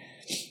the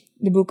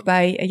book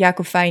by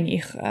Jacob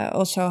Weinig,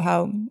 also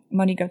how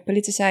money got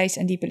politicized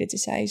and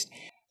depoliticized.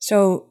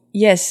 So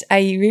yes,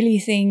 I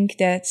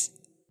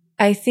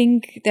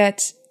think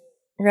that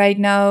right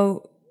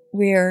now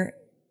we're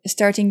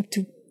starting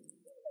to,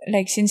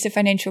 since the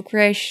financial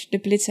crash, the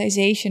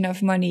politicization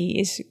of money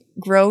is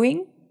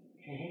growing.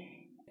 Mm-hmm.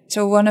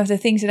 So one of the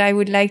things that I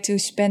would like to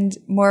spend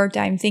more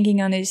time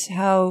thinking on is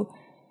how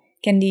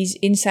can these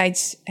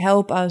insights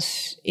help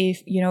us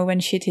if, when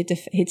shit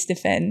hits the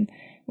fan,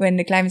 when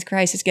the climate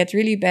crisis gets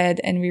really bad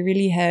and we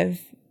really have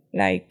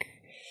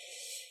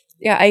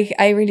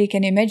I really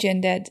can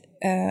imagine that.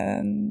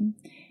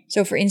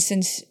 So for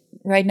instance,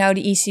 right now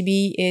the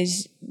ECB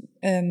is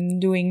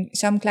doing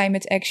some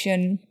climate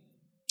action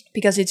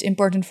because it's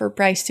important for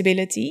price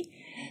stability.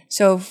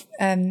 So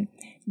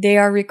they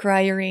are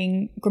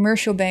requiring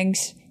commercial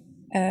banks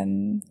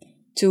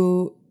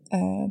to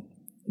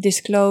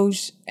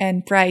disclose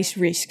and price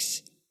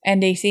risks.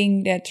 And they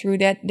think that through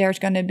that there's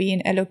going to be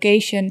an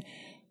allocation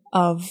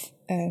of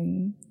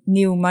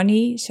new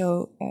money,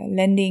 so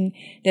lending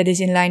that is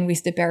in line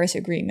with the Paris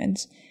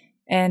Agreement.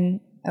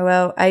 And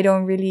well, I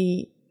don't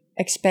really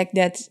expect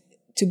that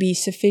to be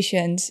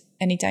sufficient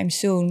anytime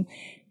soon.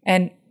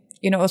 And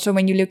also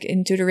when you look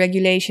into the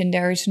regulation,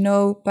 there is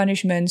no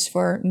punishments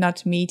for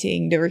not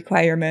meeting the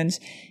requirements.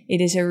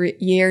 It is a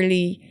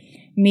yearly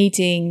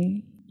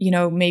meeting,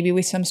 maybe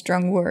with some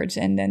strong words,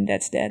 and then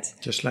that's that.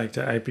 Just like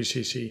the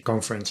IPCC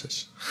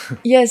conferences.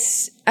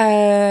 Yes,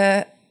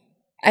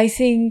 I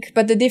think,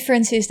 but the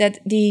difference is that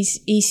the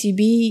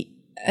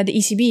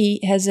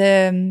ECB has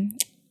a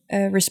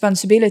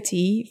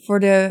responsibility for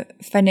the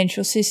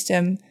financial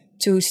system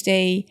to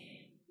stay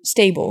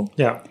stable.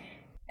 Yeah.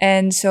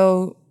 And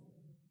so,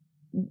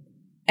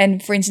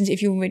 and for instance,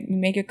 if you would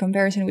make a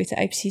comparison with the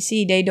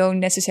IPCC, they don't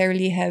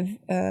necessarily have,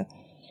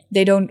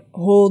 they don't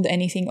hold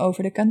anything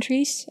over the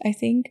countries, I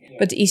think. Yeah.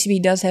 But the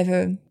ECB does have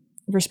a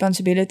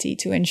responsibility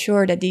to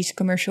ensure that these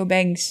commercial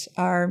banks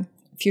are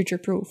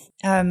future-proof.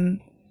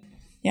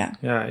 Yeah.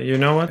 Yeah. You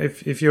know what?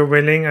 If you're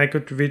willing, I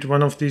could read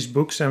one of these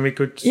books and we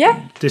could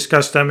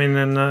discuss them in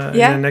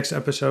the next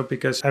episode,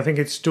 because I think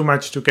it's too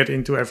much to get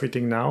into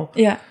everything now.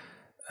 Yeah.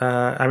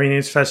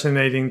 It's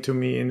fascinating to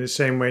me in the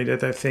same way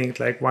that I think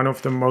one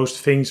of the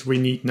most things we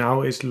need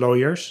now is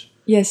lawyers.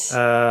 Yes.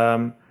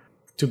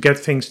 To get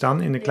things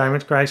done in the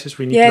climate crisis,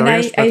 we need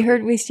lawyers. Yeah, and I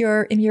heard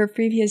in your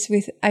previous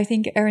with, I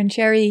think, Aaron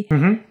Cherry,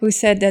 who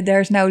said that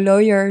there's now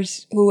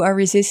lawyers who are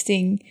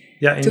resisting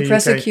to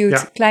prosecute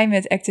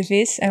climate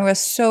activists, and I was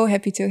so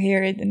happy to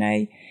hear it.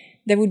 And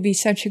that would be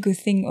such a good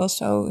thing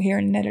also here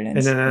in the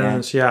Netherlands. In the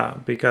Netherlands,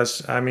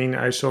 because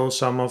I saw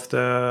some of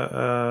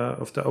the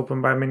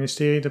Openbaar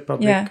Ministerie, the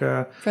public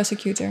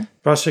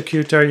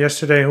prosecutor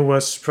yesterday, who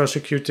was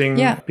prosecuting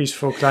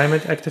peaceful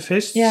climate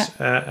activists.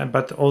 Yeah.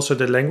 But also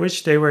the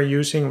language they were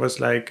using was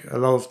a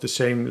lot of the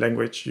same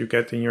language you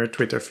get in your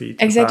Twitter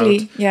feed.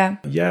 Exactly.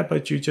 Yeah,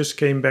 but you just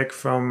came back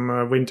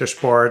from winter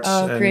sports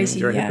and crazy,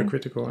 you're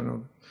hypocritical and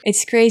all.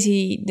 It's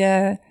crazy.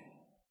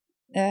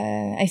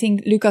 I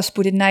think Lucas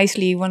put it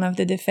nicely, one of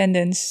the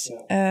defendants,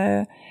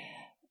 that,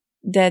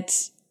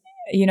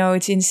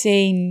 it's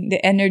insane, the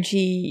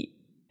energy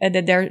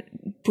that they're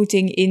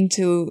putting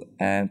into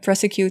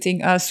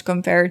prosecuting us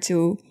compared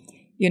to,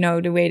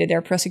 the way that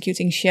they're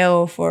prosecuting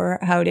Shell for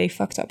how they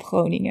fucked up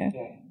Groningen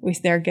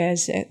with their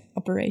gas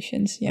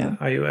operations. Yeah.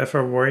 Are you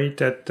ever worried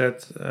that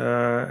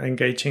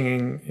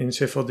engaging in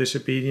civil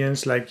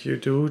disobedience like you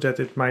do, that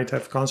it might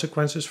have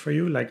consequences for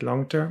you,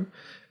 long term?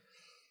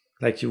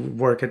 You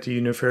work at the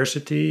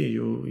university,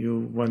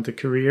 you want a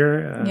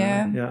career.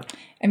 Yeah.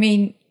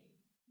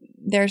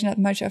 There's not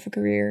much of a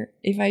career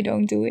if I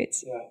don't do it.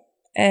 Yeah.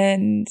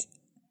 And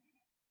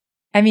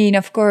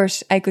of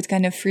course, I could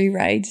kind of free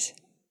ride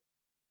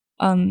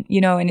and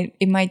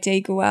it might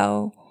take a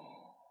while.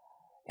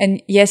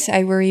 And yes,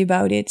 I worry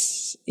about it,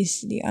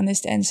 is the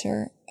honest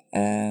answer,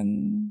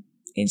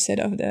 instead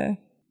of the,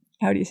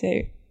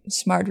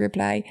 smart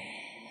reply.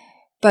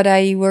 But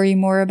I worry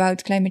more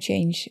about climate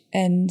change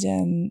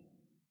and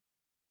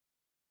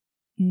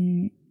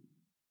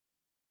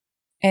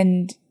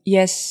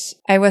yes,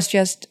 I was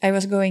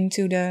going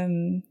to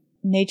the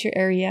nature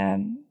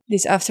area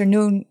this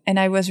afternoon, and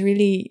I was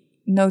really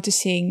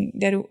noticing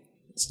that,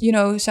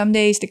 some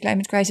days the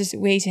climate crisis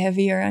weighs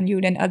heavier on you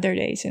than other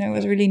days. And I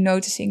was really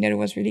noticing that it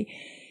was really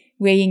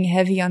weighing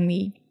heavy on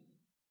me.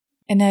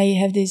 And I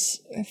have this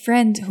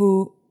friend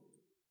who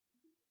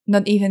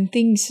not even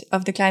thinks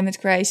of the climate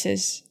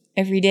crisis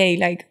every day,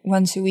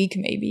 once a week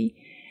maybe.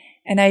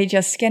 And I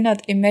just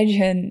cannot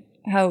imagine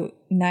how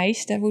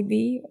nice that would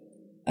be.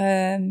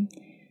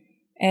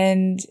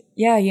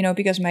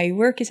 Because my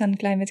work is on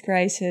climate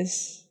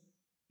crisis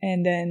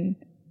and then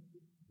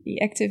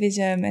the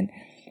activism, and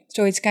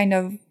so it's kind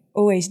of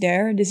always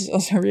there. This is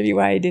also really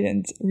why I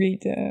didn't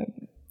read the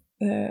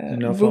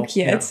book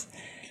yet.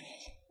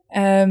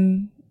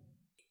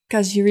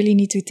 Because you really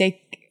need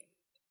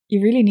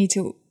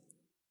to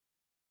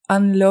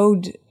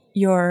unload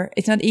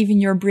it's not even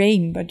your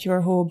brain, but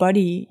your whole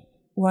body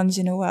once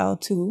in a while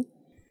too.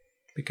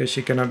 Because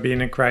you cannot be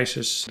in a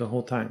crisis the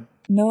whole time.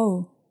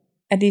 No,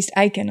 at least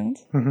I cannot.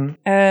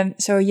 Mm-hmm.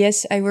 So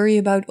yes, I worry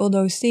about all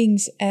those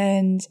things,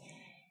 and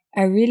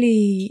I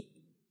really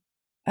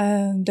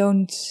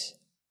don't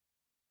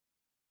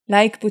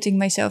like putting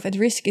myself at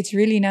risk. It's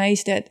really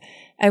nice that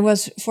I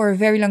was for a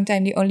very long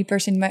time the only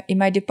person in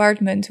my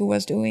department who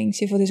was doing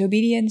civil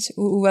disobedience,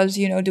 who was,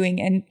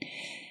 doing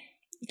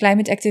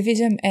climate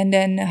activism. And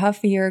then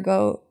half a year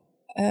ago,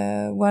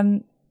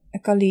 one a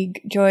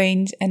colleague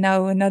joined, and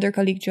now another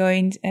colleague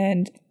joined,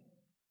 and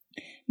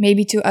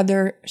maybe 2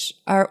 others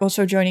are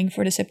also joining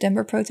for the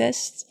September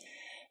protests.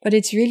 But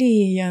it's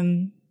really,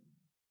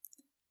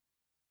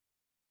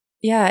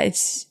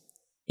 it's,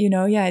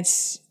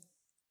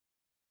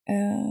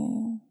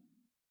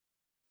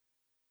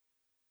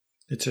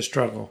 it's a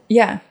struggle.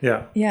 Yeah.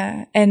 Yeah.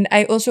 Yeah. And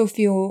I also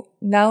feel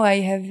now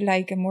I have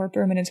like a more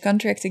permanent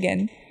contract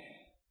again.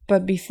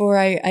 But before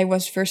I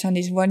was first on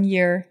this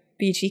 1-year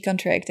PhD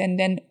contract, and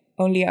then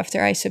only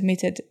after I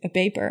submitted a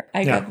paper,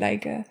 I got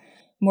like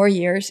more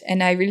years.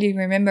 And I really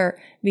remember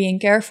being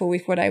careful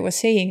with what I was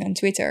saying on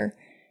Twitter.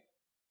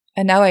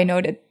 And now I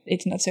know that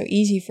it's not so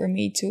easy for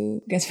me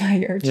to get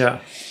fired. Yeah.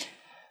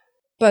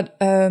 But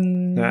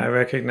I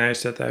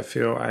recognize that. I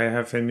feel I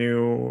have a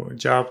new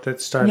job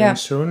that's starting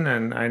soon,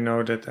 and I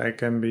know that I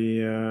can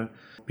be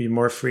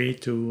more free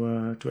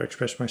to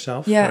express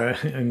myself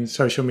in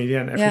social media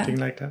and everything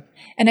like that.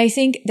 And I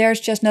think there's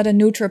just not a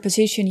neutral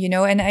position,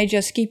 and I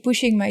just keep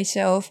pushing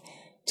myself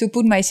to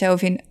put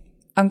myself in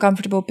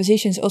uncomfortable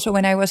positions. Also,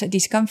 when I was at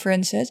these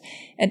conferences,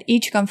 at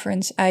each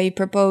conference, I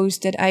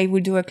proposed that I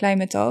would do a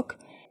climate talk,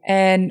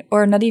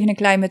 or not even a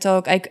climate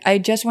talk. I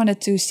just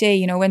wanted to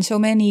say, when so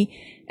many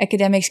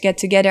academics get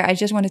together, I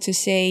just wanted to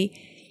say,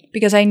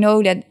 because I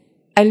know that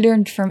I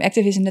learned from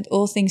activism that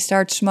all things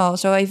start small.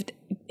 So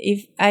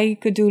if I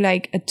could do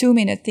like a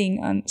 2-minute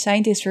thing on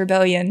scientist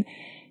rebellion,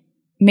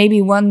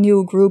 maybe one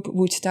new group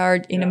would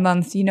start in a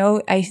month.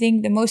 I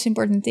think the most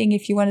important thing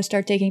if you want to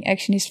start taking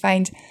action is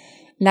find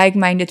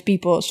like-minded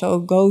people. So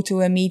go to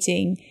a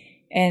meeting,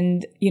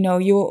 and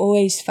you'll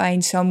always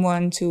find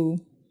someone to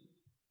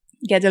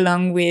get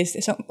along with.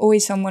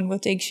 Always someone will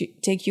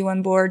take you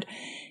on board,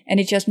 and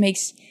it just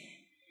makes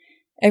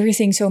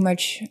everything so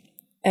much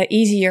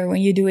easier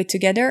when you do it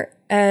together.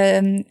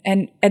 And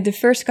at the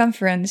first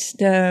conference,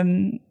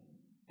 the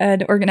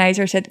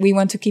organizer said, we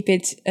want to keep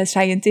it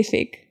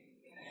scientific.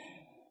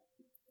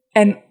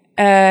 And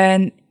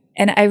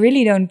I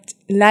really don't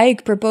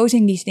like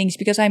proposing these things,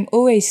 because I'm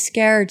always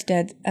scared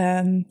that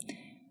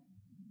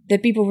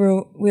people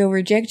will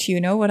reject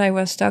what I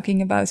was talking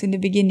about in the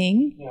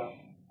beginning. Yeah.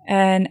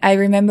 And I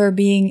remember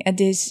being at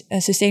this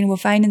Sustainable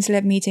Finance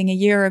Lab meeting a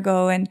year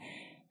ago, and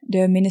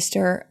the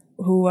minister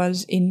who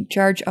was in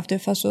charge of the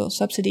fossil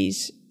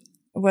subsidies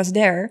was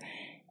there,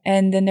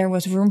 and then there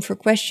was room for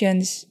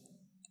questions,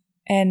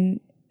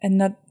 and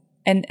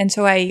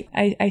so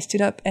I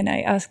stood up and I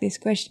asked this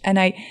question,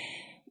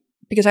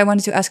 because I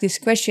wanted to ask this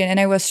question, and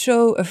I was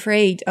so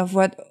afraid of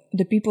what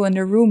the people in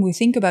the room would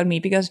think about me,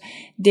 because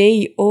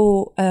they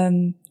all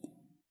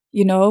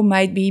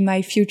might be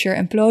my future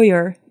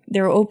employer.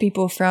 They're all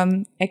people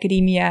from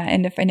academia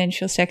and the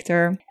financial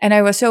sector, and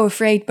I was so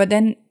afraid. But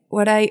then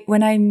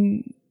when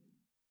I'm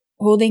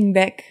holding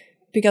back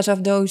because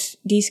of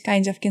these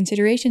kinds of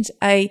considerations,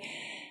 I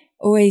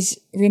always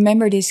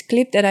remember this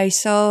clip that I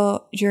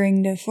saw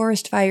during the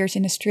forest fires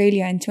in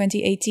Australia in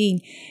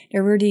 2018.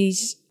 There were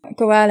these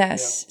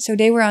koalas. So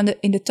they were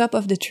in the top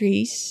of the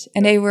trees,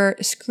 and they were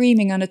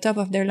screaming on the top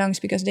of their lungs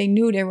because they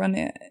knew they were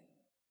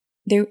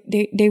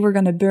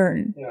gonna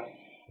burn. Yeah.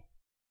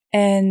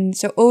 And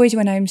so always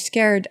when I'm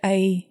scared,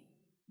 I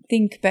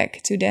think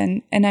back to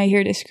then, and I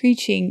hear the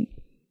screeching,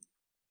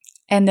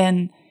 and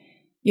then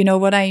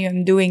what I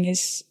am doing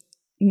is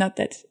not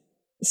that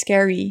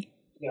scary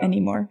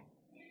anymore.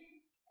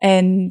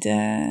 And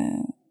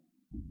and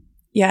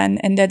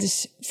that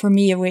is for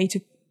me a way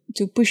to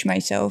push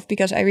myself,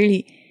 because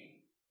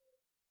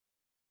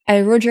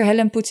Roger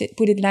Helen put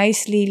it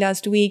nicely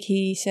last week.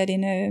 He said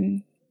in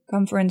a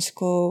conference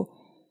call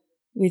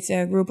with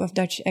a group of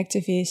Dutch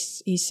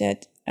activists, he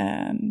said,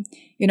 in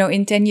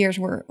 10 years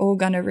we're all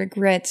gonna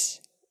regret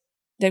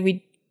that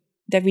we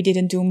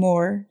didn't do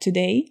more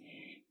today,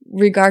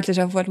 regardless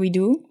of what we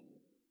do.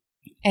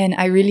 And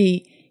I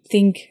really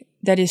think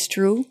that is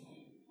true.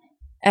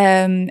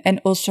 And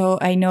also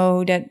I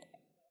know that,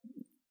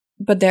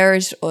 but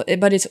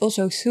it's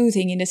also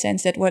soothing in the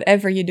sense that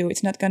whatever you do,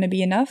 it's not going to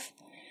be enough.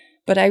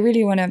 But I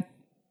really want to,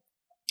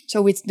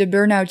 so with the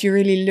burnout, you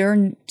really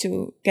learn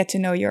to get to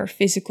know your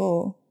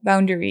physical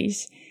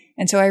boundaries.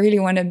 And so I really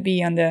want to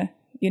be on the,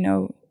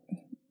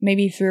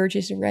 maybe verge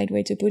is the right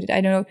way to put it.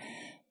 I don't know.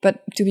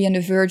 But to be on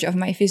the verge of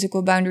my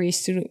physical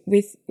boundaries,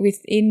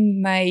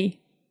 within my,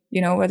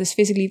 what is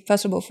physically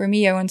possible for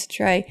me, I want to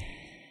try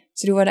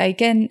to do what I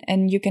can,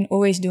 and you can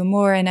always do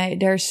more. And I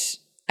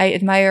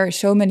admire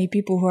so many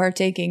people who are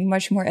taking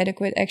much more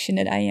adequate action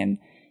than I am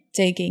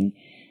taking.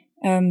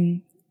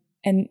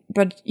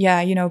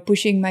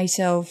 Pushing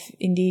myself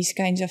in these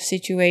kinds of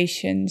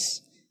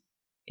situations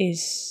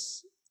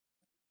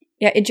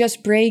it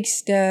just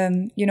breaks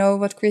the,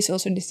 what Chris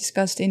also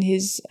discussed in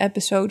his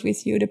episode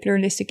with you, the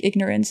pluralistic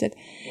ignorance, that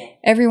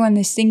everyone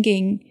is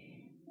thinking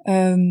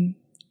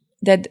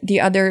that the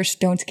others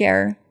don't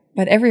care,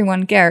 but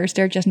everyone cares.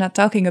 They're just not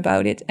talking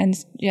about it.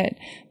 And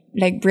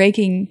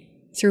breaking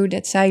through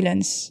that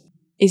silence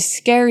is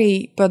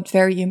scary, but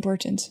very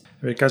important.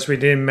 Because we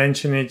didn't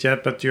mention it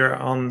yet, but you're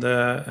on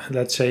the,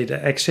 let's say,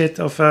 the exit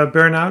of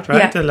burnout, right?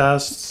 Yeah. The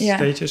last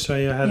stages. So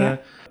you had a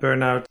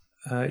burnout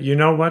You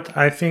know what?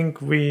 I think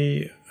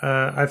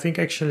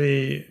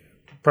actually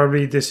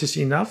probably this is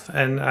enough,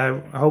 and I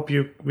hope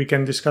we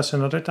can discuss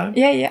another time.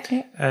 Yeah.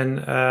 And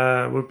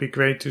it would be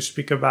great to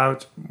speak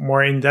about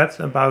more in depth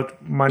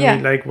about money,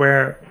 Yeah. like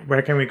where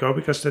can we go,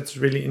 because that's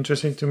really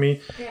interesting to me.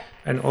 Yeah.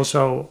 And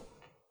also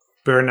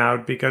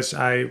burnout, because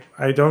I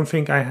don't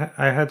think I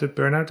had a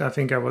burnout. I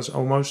think I was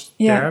almost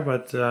there,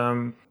 but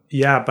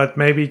but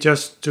maybe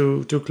just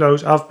to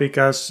close off,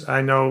 because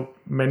I know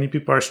many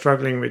people are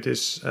struggling with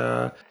this.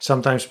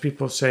 Sometimes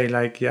people say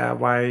like,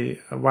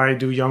 why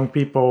do young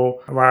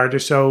people, why are they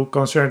so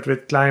concerned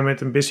with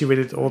climate and busy with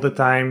it all the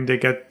time? They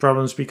get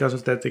problems because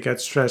of that. They get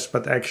stressed,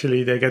 but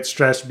actually they get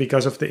stressed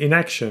because of the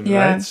inaction,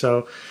 right?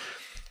 So,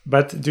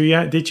 but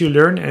did you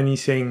learn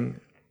anything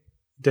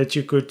that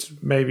you could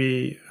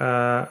maybe,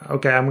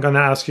 I'm going to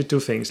ask you two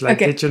things. Like,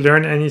 did you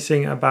learn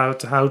anything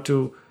about how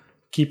to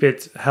keep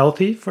it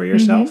healthy for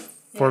yourself,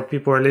 for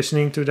people who are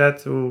listening to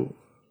that, who,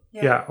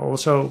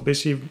 also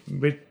busy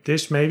with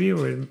this maybe,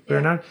 or in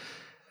burnout?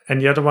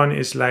 And the other one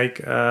is like,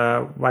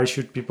 why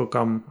should people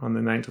come on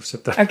the 9th of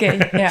September? Okay,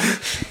 yeah.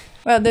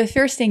 Well, the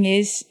first thing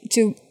is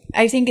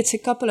I think it's a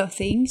couple of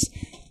things,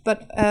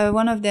 but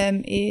one of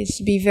them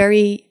is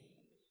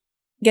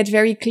get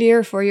very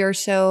clear for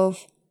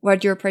yourself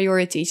what your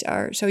priorities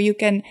are. So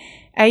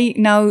I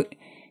now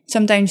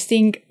sometimes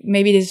think,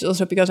 maybe this is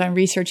also because I'm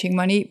researching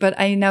money, but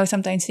I now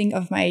sometimes think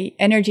of my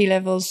energy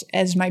levels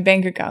as my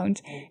bank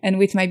account. And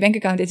with my bank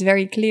account, it's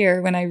very clear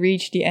when I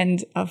reach the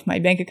end of my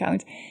bank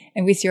account.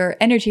 And with your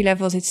energy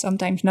levels, it's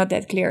sometimes not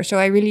that clear. So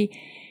I really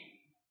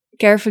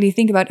carefully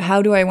think about,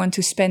 how do I want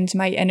to spend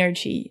my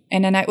energy?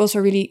 And then I also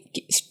really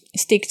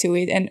stick to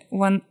it. And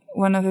one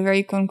of the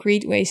very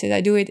concrete ways that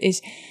I do it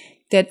is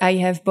that I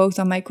have both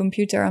on my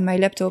computer, on my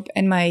laptop,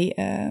 and my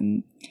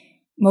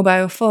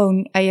mobile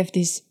phone, I have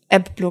this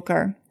app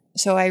blocker.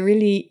 So I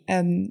really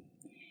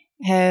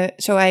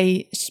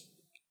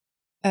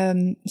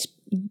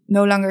no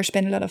longer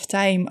spend a lot of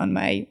time on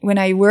when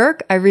I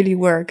work, I really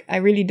work. I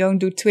really don't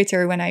do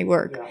Twitter when I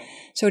work. Yeah.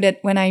 So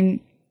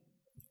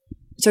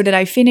that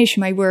I finish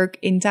my work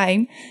in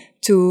time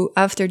to,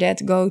 after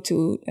that, go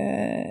to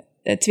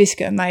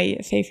Twiske, my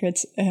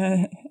favorite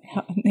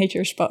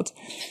nature spot.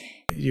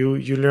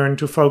 You learn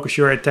to focus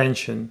your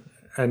attention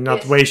and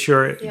not waste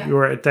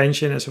your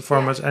attention as a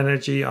form of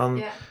energy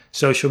on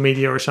social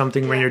media or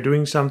something when you're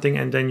doing something,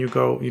 and then you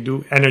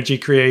do energy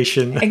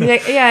creation.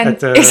 Exactly. Yeah,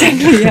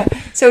 exactly. Yeah.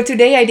 So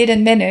today I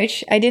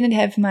didn't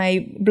have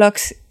my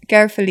blocks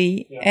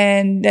carefully,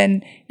 and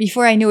then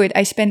before I knew it,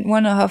 I spent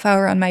 1.5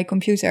 hours on my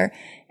computer,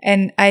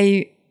 and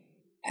I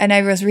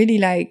was really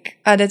like,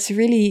 that's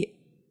really,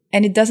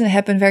 and it doesn't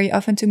happen very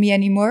often to me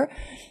anymore.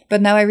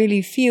 But now I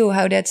really feel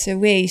how that's a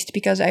waste,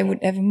 because I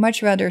would have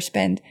much rather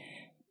spend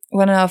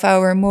 1.5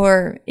 hours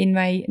more in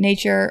my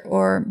nature,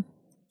 or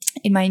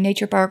in my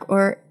nature park,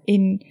 or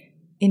in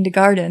the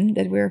garden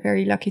that we're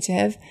very lucky to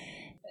have.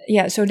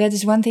 Yeah, so that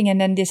is one thing. And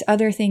then this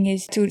other thing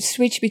is to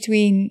switch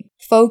between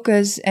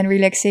focus and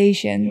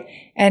relaxation.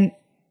 And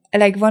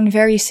like one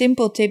very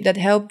simple tip that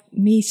helped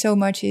me so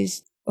much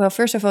is, well,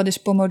 first of all, this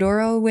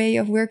Pomodoro way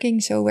of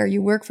working. So where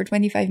you work for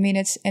 25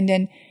 minutes and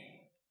then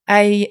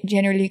I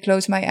generally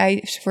close my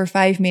eyes for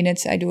 5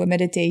 minutes. I do a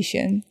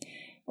meditation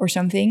or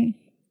something.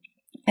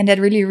 And that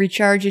really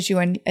recharges you.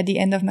 And at the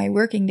end of my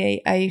working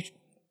day, I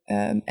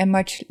am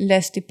much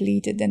less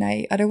depleted than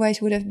I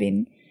otherwise would have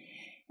been.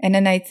 And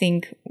then I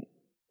think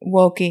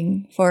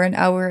walking for an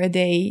hour a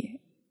day,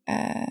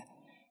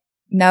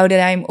 now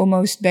that I'm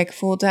almost back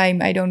full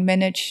time, I don't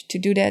manage to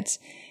do that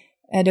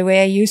the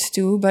way I used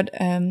to, but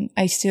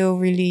I still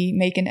really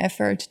make an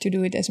effort to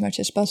do it as much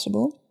as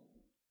possible.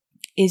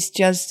 It's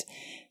just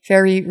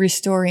very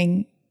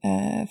restoring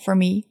for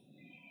me.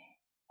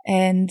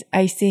 And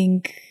I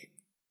think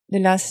the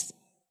last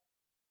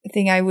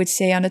thing I would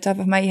say on the top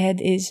of my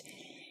head is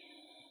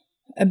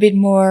a bit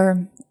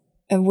more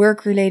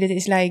work related,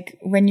 is like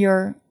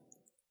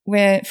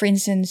for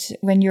instance,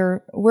 when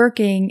you're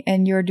working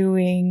and you're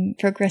doing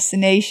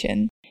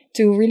procrastination,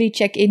 to really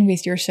check in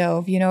with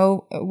yourself,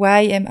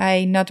 why am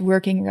I not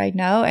working right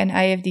now? And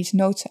I have these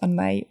notes on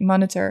my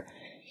monitor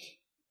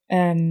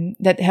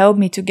that help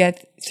me to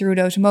get through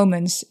those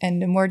moments.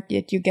 And the more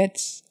that you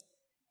get,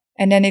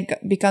 and then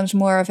it becomes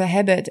more of a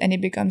habit, and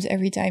it becomes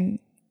every time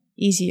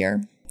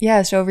easier.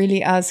 Yeah, so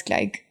really ask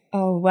like,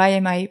 oh, why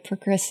am I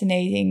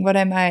procrastinating? What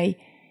am I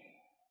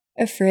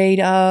afraid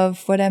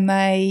of? What am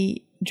I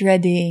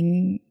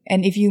dreading?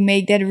 And if you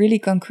make that really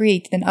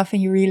concrete, then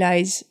often you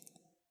realize,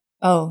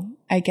 oh,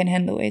 I can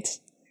handle it.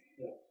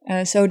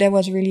 So that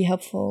was really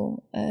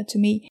helpful to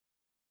me.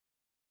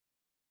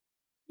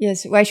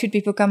 Yes, why should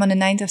people come on the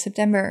 9th of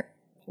September?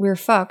 We're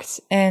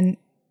fucked, and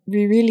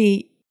we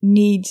really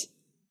need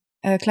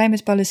a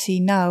climate policy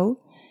now.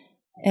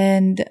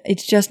 And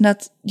it's just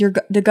not,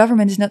 the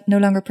government is no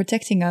longer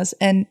protecting us,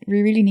 and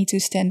we really need to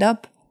stand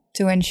up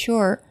to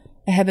ensure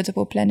a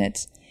habitable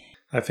planet.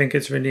 I think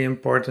it's really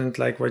important,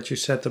 like what you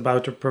said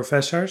about the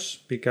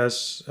professors,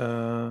 because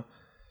that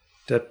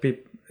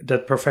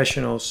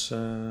professionals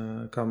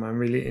come. I'm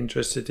really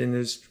interested in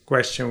this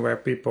question where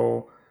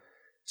people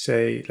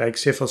say, like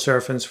civil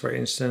servants, for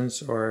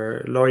instance,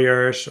 or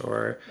lawyers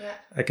or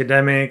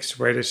academics,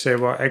 where they say,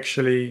 well,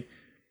 actually,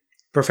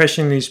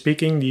 professionally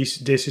speaking,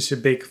 this is a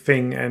big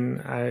thing,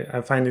 and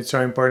I find it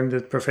so important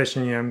that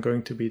professionally I'm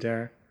going to be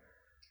there.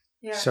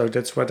 Yeah. So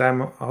that's what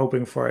I'm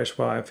hoping for as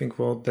well. I think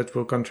that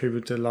will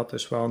contribute a lot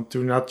as well.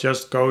 To not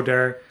just go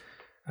there.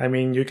 I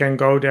mean, you can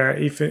go there,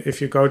 even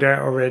if you go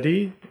there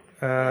already,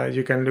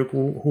 you can look,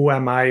 who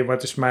am I?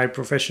 What is my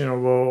professional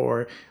role?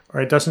 Or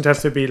it doesn't have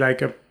to be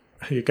like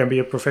you can be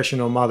a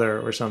professional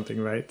mother or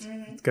something, right?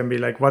 Mm-hmm. It can be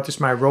like, what is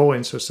my role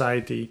in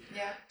society?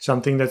 Yeah.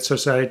 Something that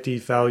society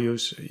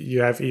values.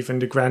 You have even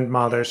the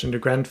grandmothers and the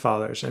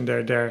grandfathers, and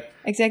they're there.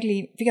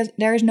 Exactly, because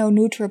there is no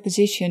neutral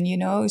position,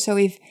 So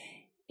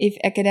if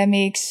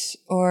academics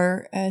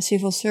or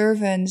civil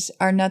servants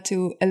are not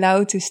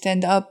allowed to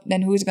stand up,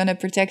 then who's going to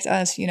protect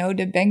us?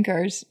 The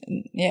bankers.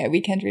 Yeah, we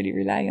can't really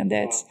rely on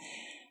that. Wow.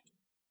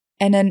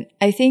 And then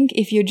I think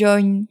if you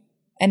join,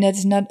 and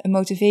that's not a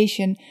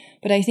motivation,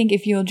 but I think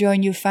if you'll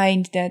join, you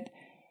find that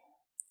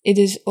it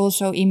is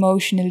also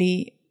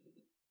emotionally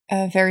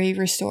very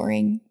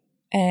restoring.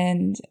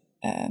 And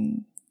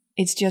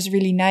it's just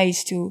really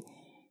nice to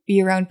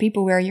be around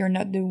people where you're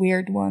not the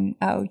weird one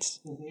out.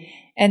 Mm-hmm.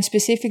 And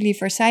specifically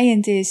for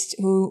scientists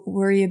who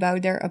worry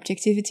about their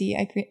objectivity,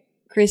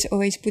 Chris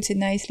always puts it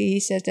nicely. He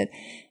says that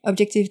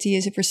objectivity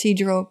is a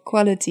procedural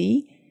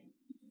quality.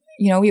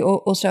 We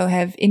also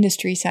have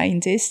industry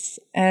scientists,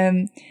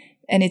 and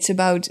it's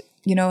about,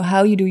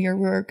 how you do your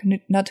work,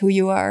 not who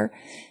you are.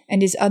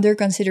 And this other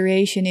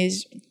consideration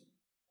is,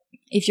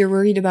 if you're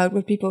worried about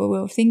what people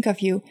will think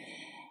of you,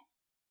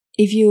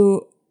 if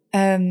you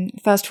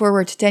fast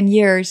forward 10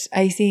 years,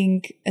 I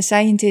think a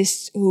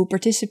scientist who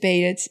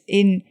participated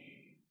in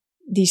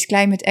these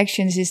climate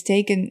actions is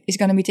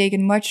going to be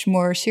taken much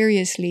more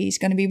seriously. He's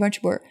going to be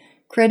much more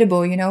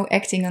credible,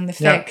 acting on the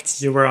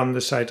facts. You were on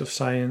the side of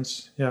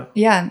science. Yeah.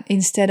 Yeah,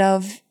 instead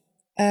of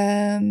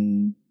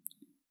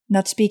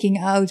not speaking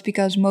out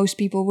because most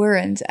people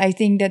weren't. I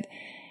think that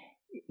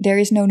there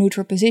is no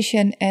neutral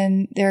position,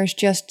 and there's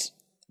just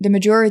the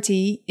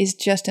majority is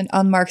just an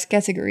unmarked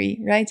category,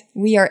 right?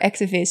 We are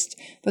activists,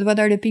 but what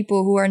are the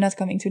people who are not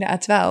coming to the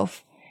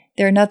A12?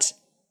 They're not.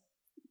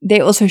 They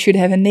also should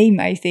have a name,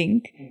 I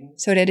think,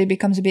 so that it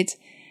becomes a bit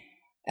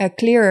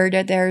clearer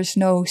that there's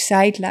no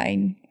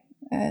sideline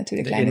to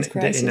the climate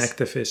crisis. The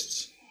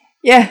inactivists.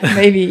 Yeah,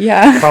 maybe,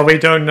 yeah. Well, we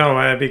don't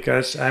know,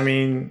 because, I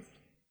mean,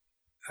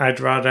 I'd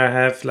rather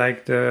have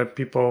like the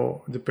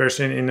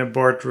person in a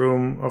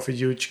boardroom of a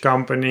huge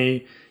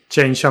company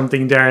change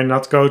something there and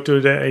not go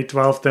to the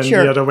A12 than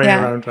the other way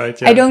around,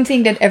 right? Yeah. I don't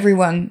think that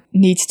everyone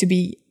needs to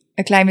be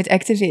a climate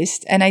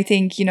activist. And I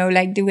think,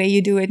 like the way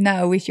you do it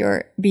now with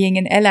your being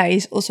an ally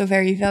is also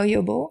very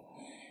valuable.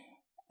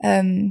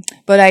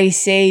 But I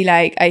say,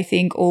 I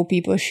think all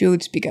people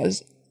should,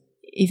 because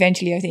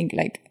eventually I think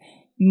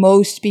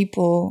most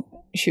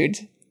people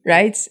should,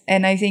 right?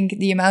 And I think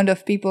the amount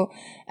of people,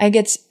 I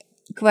get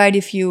quite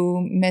a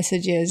few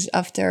messages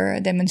after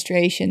a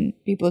demonstration,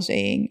 people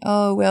saying,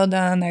 oh, well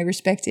done, I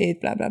respect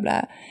it, blah, blah,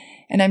 blah.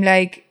 And I'm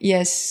like,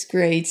 yes,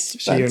 great.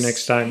 See you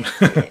next time.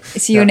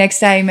 See you next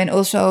time. And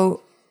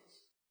also,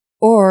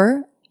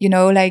 or,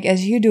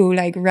 as you do,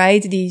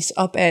 write these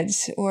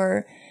op-eds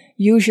or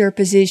use your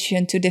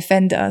position to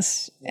defend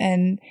us.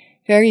 And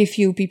very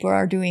few people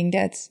are doing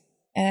that.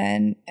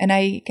 And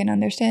I can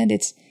understand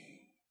it's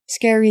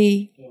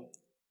scary.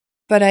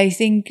 But I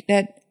think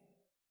that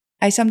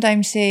I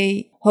sometimes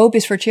say hope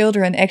is for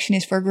children, action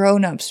is for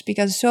grown-ups,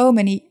 because so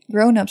many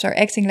grown-ups are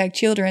acting like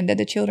children that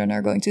the children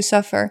are going to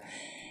suffer.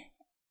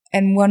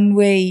 And one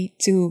way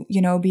to,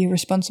 be a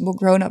responsible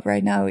grown-up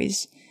right now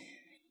is,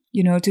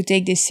 to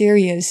take this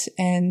serious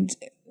and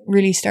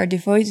really start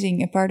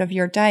devoting a part of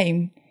your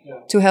time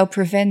to help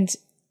prevent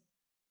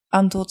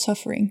untold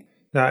suffering.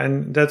 Yeah,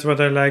 and that's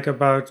what I like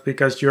about,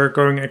 because you're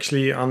going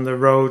actually on the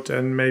road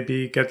and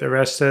maybe get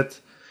arrested.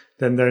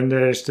 Then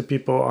there's the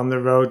people on the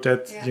road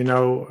that,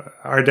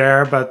 are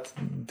there, but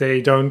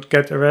they don't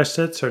get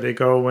arrested. So they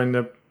go when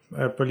the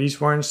police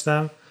warns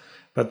them.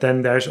 But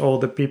then there's all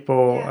the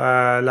people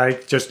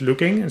just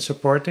looking and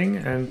supporting.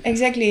 And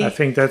exactly. I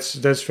think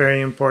that's very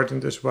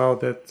important as well.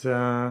 That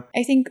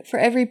I think for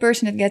every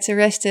person that gets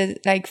arrested,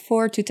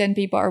 4 to 10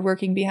 people are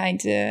working behind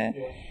the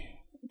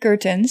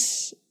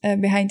curtains,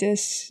 behind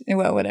us,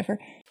 well, whatever.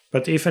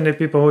 But even the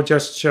people who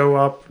just show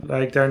up,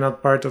 they're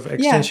not part of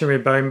Extinction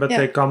Rebellion, but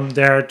they come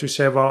there to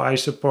say, well, I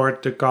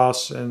support the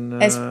cause,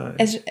 and as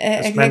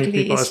many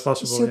people as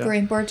possible. Super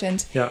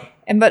important. Yeah.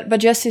 And but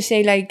just to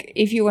say,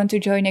 if you want to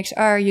join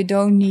XR, you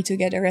don't need to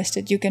get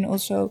arrested. You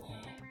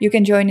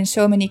can join in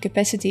so many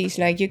capacities.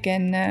 You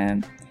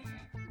can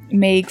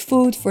make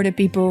food for the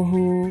people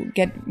who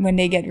when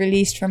they get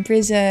released from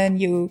prison.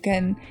 You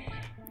can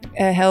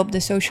help the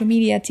social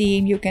media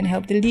team. You can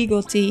help the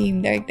legal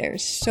team.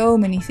 There's so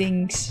many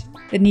things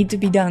that need to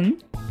be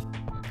done.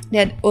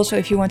 That also,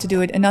 if you want to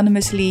do it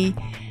anonymously,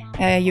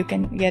 you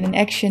can get an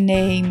action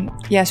name.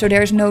 Yeah, so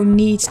there's no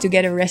need to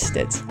get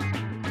arrested.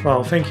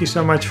 Well, thank you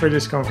so much for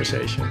this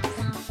conversation.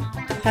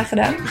 Graag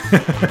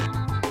gedaan.